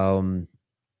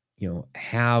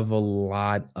 have a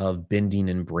lot of bending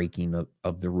and breaking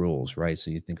of the rules, right? So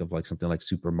you think of like something like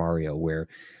Super Mario, where,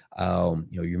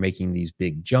 you're making these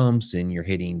big jumps and you're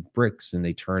hitting bricks and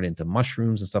they turn into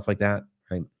mushrooms and stuff like that,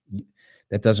 right?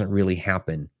 That doesn't really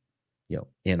happen,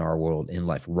 in our world, in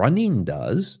life. Running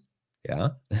does. Yeah.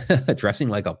 Dressing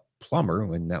like a plumber,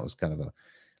 when that was kind of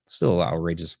still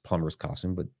outrageous plumber's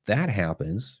costume, but that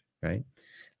happens, right?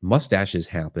 Mustaches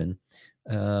happen.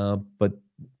 But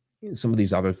some of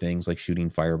these other things like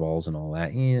shooting fireballs and all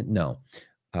that, no.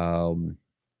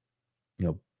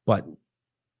 But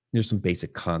there's some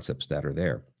basic concepts that are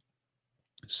there.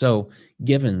 So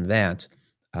given that,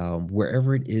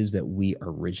 wherever it is that we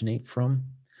originate from,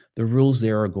 the rules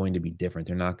there are going to be different.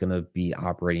 They're not going to be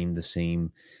operating the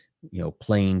same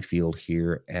playing field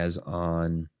here as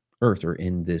on Earth or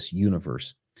in this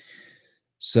universe.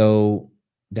 So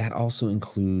that also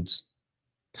includes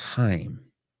time.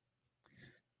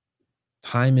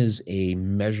 Time is a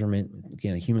measurement,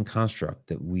 again, a human construct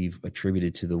that we've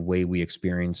attributed to the way we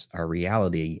experience our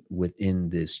reality within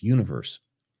this universe.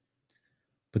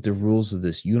 But the rules of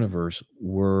this universe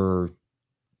were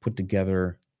put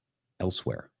together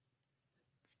elsewhere.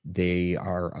 They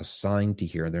are assigned to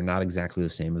here. They're not exactly the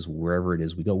same as wherever it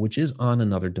is we go, which is on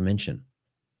another dimension.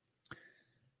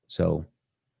 So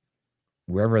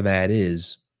wherever that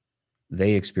is,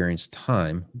 they experience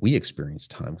time. We experience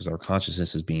time because our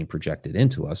consciousness is being projected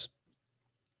into us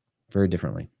very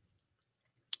differently.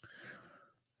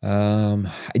 I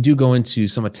do go into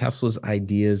some of Tesla's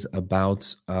ideas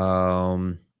about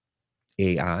AI.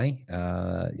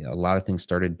 A lot of things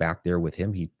started back there with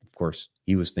him. Of course,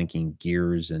 he was thinking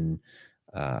gears and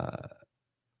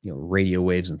radio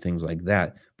waves and things like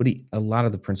that. But a lot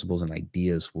of the principles and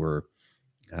ideas were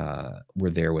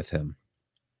there with him.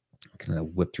 Kind of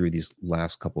whip through these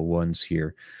last couple ones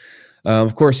here.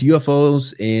 Of course,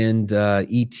 UFOs and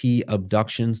ET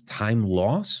abductions, time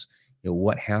loss.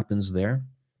 What happens there?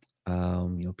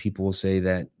 People will say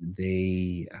that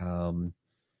they,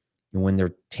 when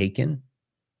they're taken,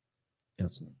 you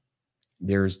know,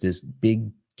 there's this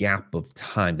big gap of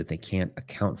time that they can't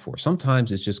account for.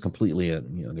 Sometimes it's just completely,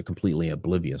 they're completely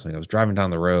oblivious. Like I was driving down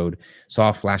the road, saw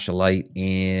a flash of light,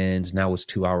 and now it's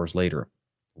 2 hours later.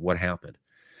 What happened?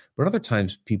 But other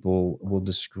times people will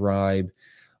describe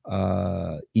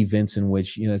events in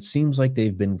which, it seems like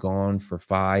they've been gone for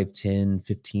 5, 10,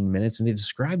 15 minutes, and they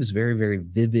describe this very, very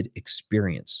vivid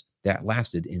experience that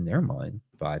lasted in their mind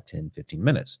 5, 10, 15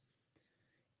 minutes.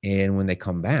 And when they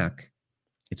come back,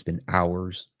 it's been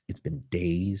hours, it's been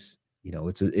days.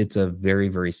 It's a very,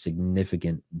 very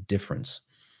significant difference.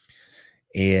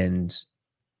 And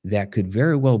that could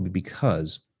very well be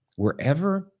because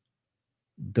wherever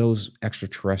those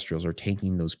extraterrestrials are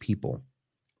taking those people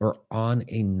are on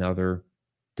another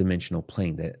dimensional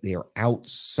plane, that they are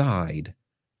outside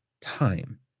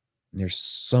time. And they're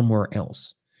somewhere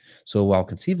else. So while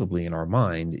conceivably in our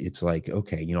mind, it's like,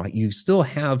 okay, you still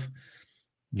have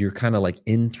your kind of like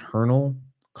internal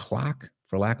clock,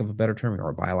 for lack of a better term, or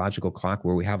a biological clock,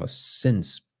 where we have a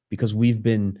sense, because we've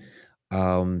been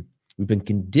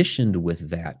conditioned with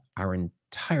that our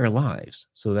entire lives.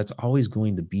 So that's always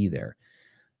going to be there.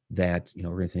 That we're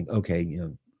going to think, okay,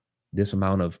 this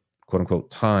amount of quote unquote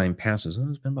time passes.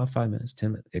 It's been about 5 minutes,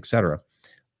 10 minutes, etc.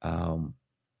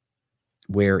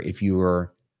 Where if you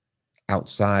are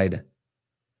outside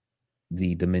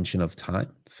the dimension of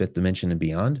time, fifth dimension and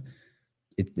beyond,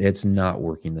 it's not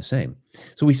working the same.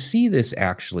 So we see this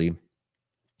actually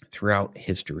throughout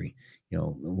history.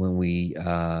 When we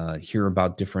hear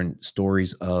about different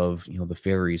stories of the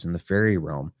fairies and the fairy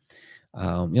realm,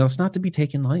 it's not to be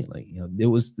taken lightly. It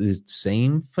was the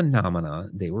same phenomena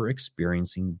they were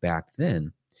experiencing back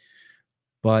then,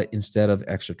 but instead of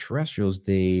extraterrestrials,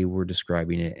 they were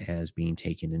describing it as being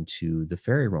taken into the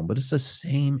fairy realm. But it's the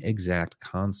same exact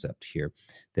concept here,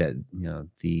 that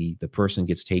the person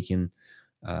gets taken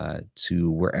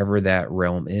to wherever that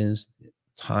realm is.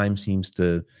 Time seems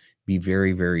to be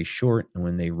very, very short, and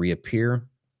when they reappear,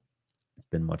 it's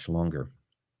been much longer.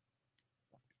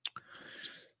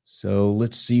 So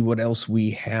let's see what else we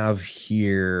have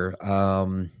here.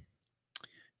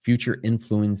 Future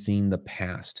influencing the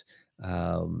past.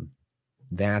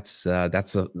 That's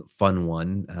a fun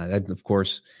one. That, of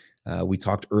course, we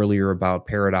talked earlier about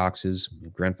paradoxes,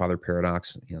 grandfather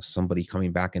paradox. Somebody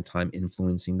coming back in time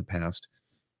influencing the past.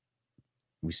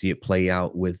 We see it play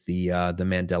out with the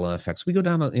Mandela effects. We go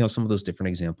down to some of those different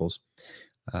examples.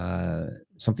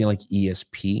 Something like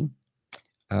ESP.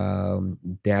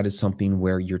 That is something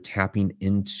where you're tapping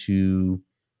into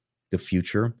the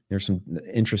future. There's some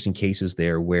interesting cases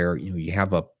there where you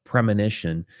have a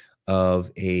premonition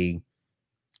of a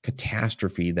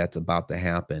catastrophe that's about to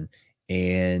happen,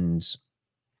 and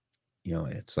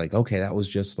it's like, okay, that was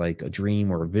just like a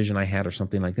dream or a vision I had or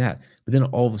something like that. But then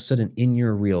all of a sudden in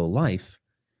your real life,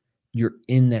 you're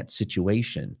in that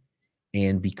situation,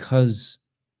 and because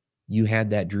you had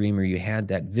that dream or you had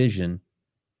that vision,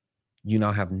 you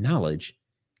now have knowledge,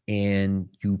 and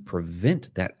you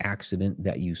prevent that accident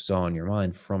that you saw in your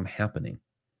mind from happening.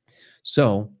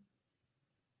 So,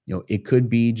 it could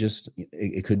be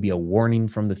it could be a warning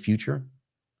from the future.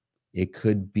 It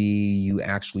could be you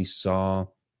actually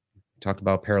talked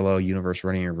about parallel universe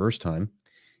running in reverse time.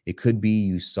 It could be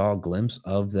you saw a glimpse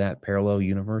of that parallel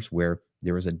universe where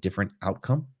there was a different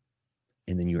outcome,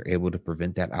 and then you were able to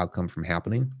prevent that outcome from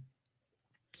happening.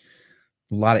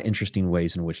 A lot of interesting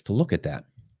ways in which to look at that.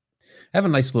 I have a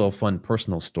nice little fun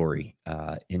personal story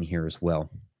in here as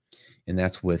well, and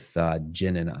that's with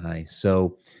Jen and I.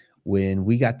 So when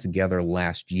we got together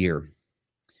last year,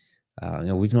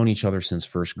 we've known each other since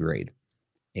first grade,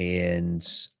 and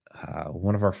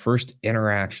one of our first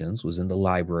interactions was in the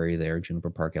library there, Juniper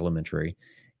Park Elementary,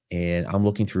 and I'm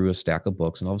looking through a stack of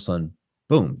books, and all of a sudden,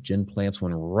 boom, Jen plants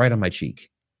one right on my cheek.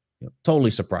 Totally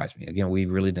surprised me. Again, we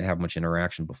really didn't have much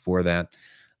interaction before that.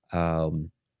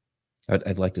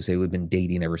 I'd like to say we've been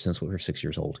dating ever since we were 6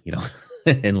 years old,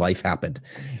 and life happened.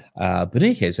 But in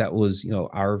any case, that was,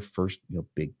 our first,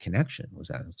 big connection.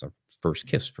 Was our first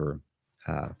kiss for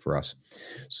us.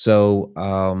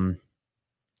 So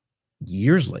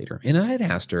years later, and I had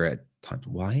asked her at times,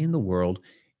 why in the world?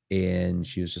 And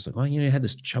she was just like, well, you had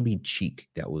this chubby cheek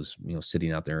that was,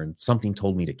 sitting out there, and something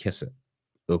told me to kiss it.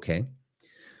 Okay.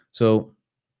 So,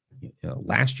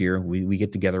 last year we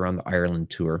get together on the Ireland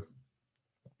tour,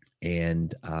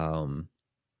 and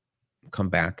come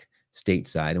back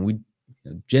stateside, and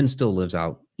Jen still lives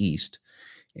out east,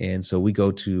 and so we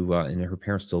go to, and her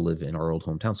parents still live in our old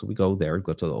hometown, so we go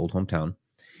to the old hometown,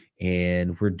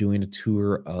 and we're doing a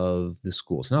tour of the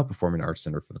school. It's not a performing arts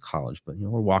center for the college, but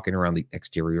we're walking around the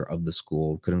exterior of the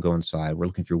school. Couldn't go inside. We're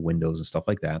looking through windows and stuff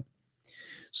like that.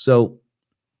 So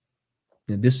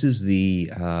this is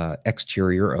the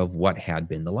exterior of what had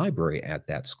been the library at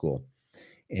that school.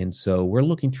 And so we're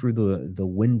looking through the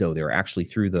window there, actually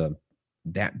through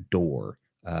that door,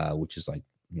 which is like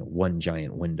one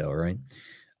giant window, right?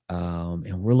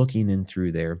 And we're looking in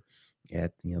through there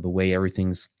at the way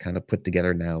everything's kind of put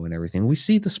together now and everything. We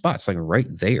see the spots like right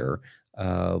there,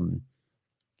 and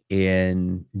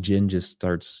Jen just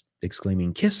starts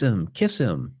exclaiming, "Kiss him, kiss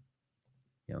him!"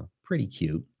 Pretty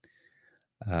cute.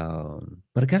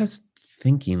 But it got us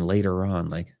thinking later on,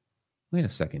 like, wait a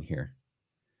second here.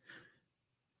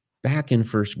 Back in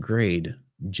first grade,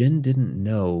 Jen didn't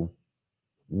know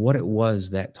what it was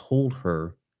that told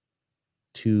her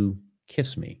to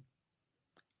kiss me.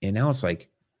 And now it's like,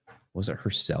 was it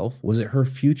herself? Was it her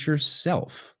future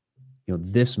self?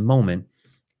 This moment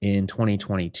in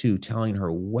 2022 telling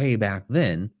her way back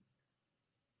then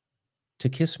to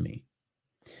kiss me.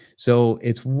 So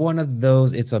it's one of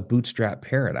those, it's a bootstrap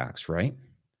paradox, right?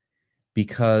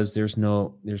 Because there's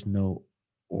no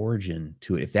origin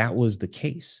to it. If that was the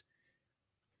case,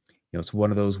 it's one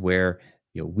of those where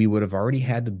we would have already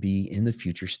had to be in the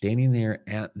future standing there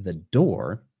at the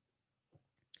door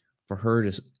for her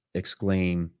to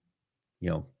exclaim,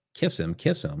 kiss him,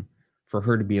 for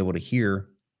her to be able to hear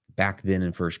back then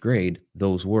in first grade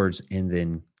those words and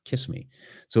then kiss me.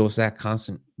 So it's that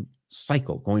constant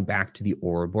cycle going back to the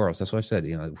Ouroboros. That's what I said,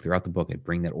 throughout the book, I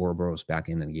bring that Ouroboros back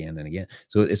in and again and again.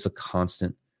 So it's a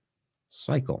constant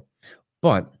cycle.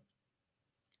 But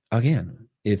again,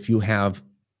 if you have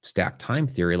stack time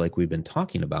theory, like we've been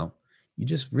talking about, you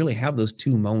just really have those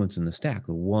two moments in the stack,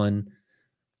 the one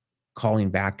calling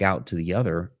back out to the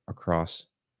other across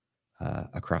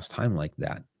time like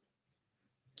that.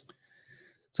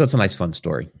 So it's a nice, fun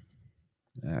story.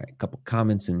 All right, a couple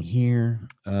comments in here.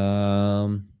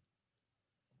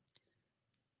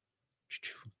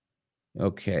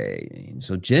 Okay,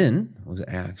 so Jen was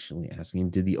actually asking,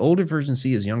 did the older version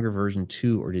see his younger version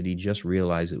too, or did he just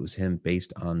realize it was him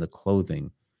based on the clothing?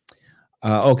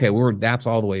 Okay, that's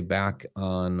all the way back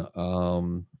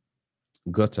on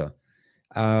Gutta.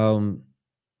 I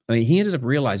mean, he ended up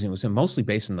realizing it was him, mostly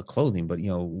based on the clothing. But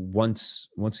once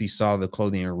he saw the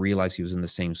clothing and realized he was in the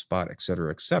same spot, et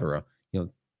cetera,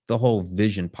 the whole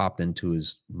vision popped into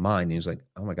his mind. And he was like,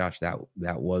 "Oh my gosh, that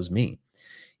was me."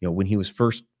 When he was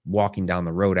first walking down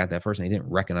the road at that first, and he didn't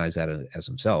recognize that as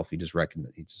himself. He just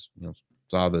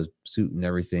saw the suit and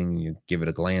everything. You give it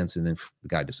a glance, and then the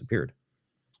guy disappeared.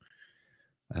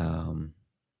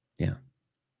 Yeah.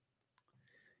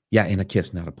 Yeah, and a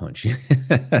kiss, not a punch.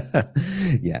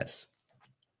 Yes.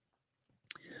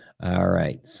 All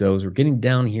right. So as we're getting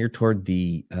down here toward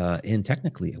the end,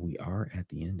 technically we are at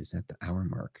the end. Is at the hour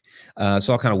mark.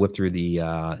 So I'll kind of whip through the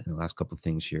last couple of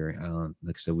things here.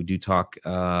 Like I said, we do talk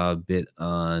a bit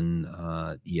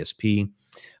on ESP.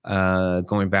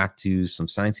 Going back to some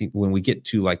science, when we get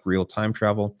to like real time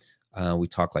travel, we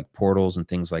talk like portals and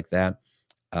things like that.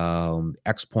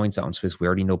 X points out in space. We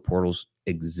already know portals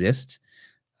exist.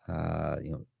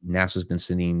 NASA's been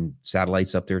sending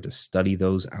satellites up there to study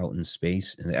those out in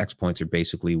space, and the X points are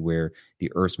basically where the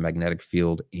Earth's magnetic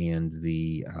field and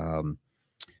the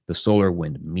solar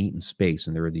wind meet in space,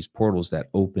 and there are these portals that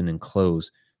open and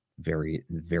close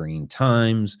varying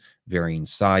times, varying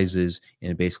sizes,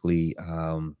 and it basically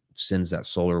sends that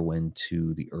solar wind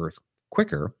to the Earth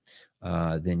quicker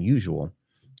than usual,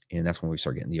 and that's when we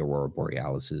start getting the aurora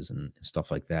borealises and stuff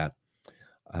like that.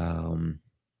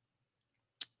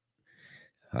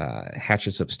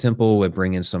 Hatshepsut's temple would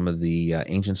bring in some of the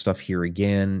ancient stuff here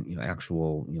again,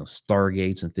 actual,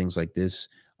 stargates and things like this.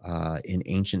 In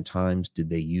ancient times, did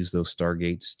they use those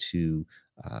stargates to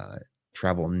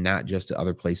travel not just to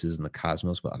other places in the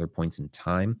cosmos, but other points in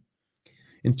time?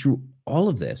 And through all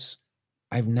of this,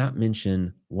 I've not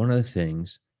mentioned one of the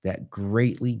things that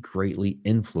greatly, greatly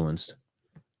influenced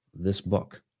this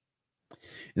book.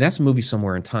 And that's a movie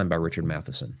Somewhere in Time by Richard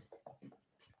Matheson.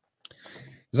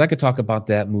 Because I could talk about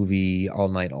that movie all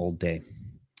night, all day.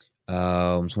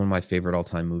 It's one of my favorite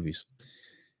all-time movies.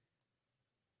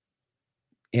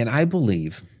 And I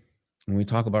believe when we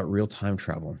talk about real-time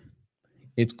travel,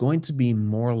 it's going to be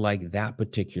more like that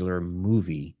particular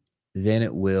movie than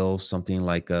it will something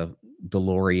like a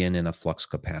DeLorean and a flux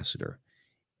capacitor.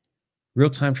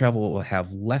 Real-time travel will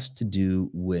have less to do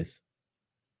with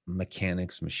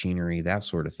mechanics, machinery, that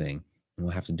sort of thing, and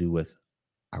will have to do with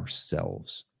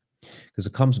ourselves. Because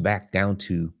it comes back down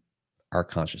to our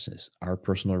consciousness, our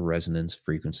personal resonance,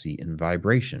 frequency, and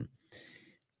vibration.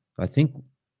 I think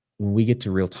when we get to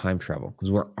real time travel,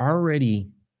 because we're already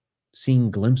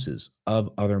seeing glimpses of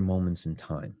other moments in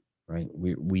time, right?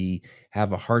 We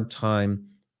have a hard time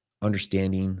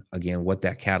understanding again what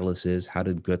that catalyst is. How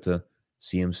did Goethe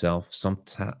see himself?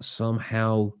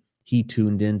 Somehow he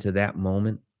tuned into that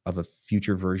moment of a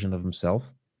future version of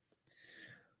himself.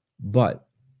 But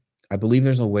I believe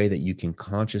there's a way that you can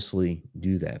consciously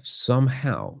do that.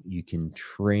 Somehow you can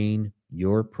train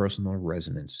your personal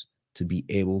resonance to be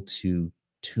able to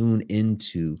tune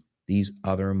into these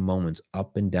other moments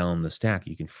up and down the stack.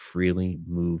 You can freely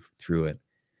move through it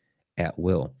at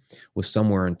will. With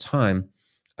Somewhere in Time,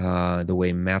 the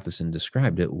way Matheson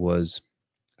described it was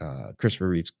Christopher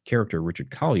Reeve's character,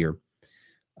 Richard Collier.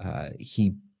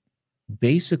 He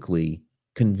basically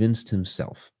convinced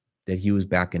himself that he was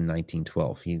back in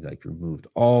 1912. He removed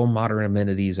all modern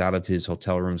amenities out of his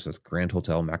hotel rooms at the Grand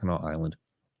Hotel, Mackinac Island.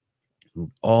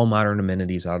 Moved all modern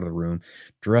amenities out of the room,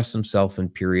 dressed himself in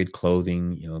period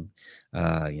clothing,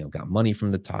 got money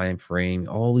from the time frame,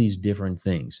 all these different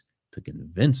things to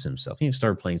convince himself. He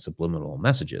started playing subliminal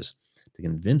messages to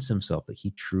convince himself that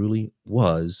he truly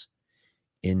was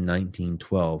in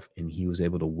 1912, and he was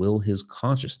able to will his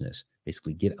consciousness,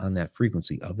 basically get on that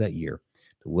frequency of that year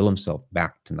to will himself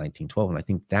back to 1912. And I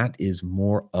think that is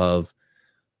more of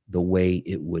the way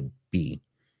it would be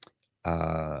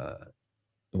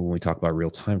when we talk about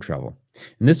real time travel.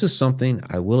 And this is something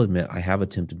I will admit I have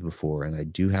attempted before, and I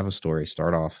do have a story I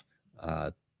start off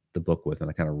the book with, and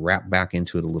I kind of wrap back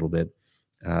into it a little bit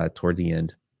toward the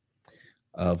end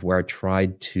of where I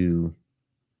tried to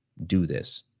do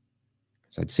this.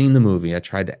 So I'd seen the movie. I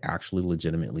tried to actually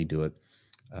legitimately do it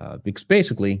because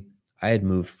basically I had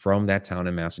moved from that town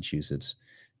in Massachusetts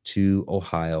to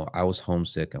Ohio. I was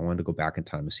homesick. I wanted to go back in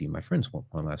time to see my friends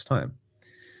one last time.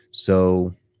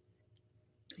 So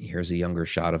here's a younger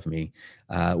shot of me.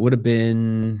 It would have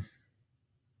been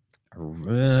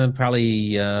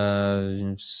probably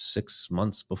 6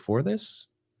 months before this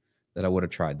that I would have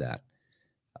tried that.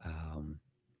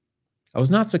 I was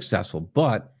not successful,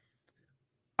 but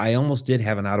I almost did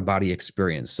have an out-of-body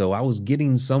experience. So I was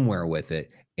getting somewhere with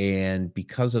it. And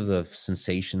because of the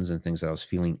sensations and things that I was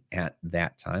feeling at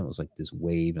that time, it was like this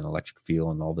wave and electric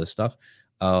feel and all this stuff.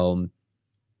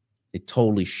 It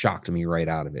totally shocked me right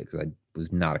out of it because I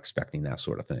was not expecting that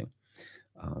sort of thing.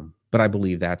 But I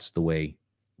believe that's the way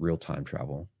real-time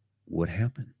travel would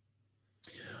happen.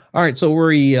 All right, so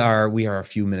we are a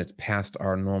few minutes past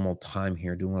our normal time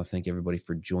here. I do want to thank everybody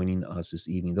for joining us this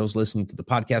evening. Those listening to the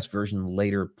podcast version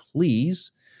later,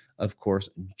 please, of course,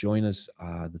 join us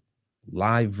the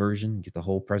live version. Get the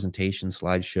whole presentation,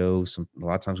 slideshow. A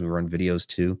lot of times we run videos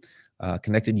too.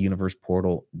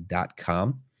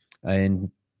 ConnectedUniversePortal.com.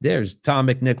 And there's Tom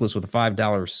McNicholas with a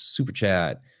 $5 super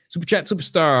chat. Super chat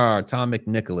superstar, Tom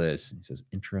McNicholas. He says,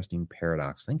 interesting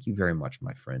paradox. Thank you very much,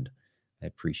 my friend. I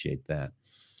appreciate that.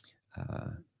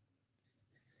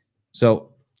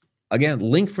 So again,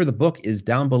 link for the book is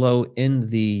down below in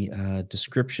the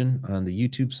description on the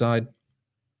YouTube side.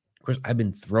 Of course, I've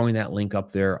been throwing that link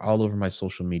up there all over my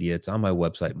social media. It's on my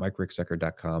website,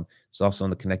 MikeRickSecker.com. It's also on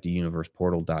the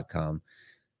ConnectedUniversePortal.com.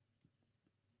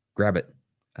 Grab it.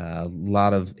 A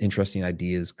lot of interesting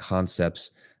ideas,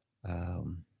 concepts,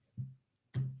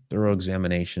 thorough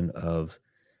examination of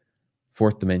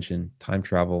fourth dimension, time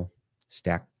travel,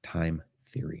 stacked time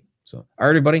theory. So, all right,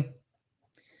 everybody,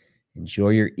 enjoy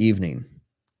your evening.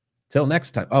 Till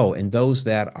next time. Oh, and those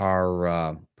that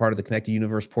are part of the Connected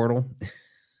Universe portal,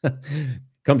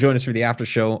 come join us for the after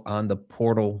show on the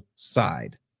portal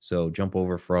side. So jump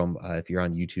over from, if you're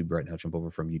on YouTube right now, jump over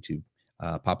from YouTube,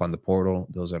 pop on the portal.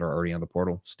 Those that are already on the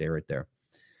portal, stay right there.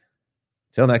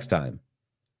 Till next time,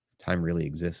 time really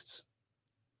exists.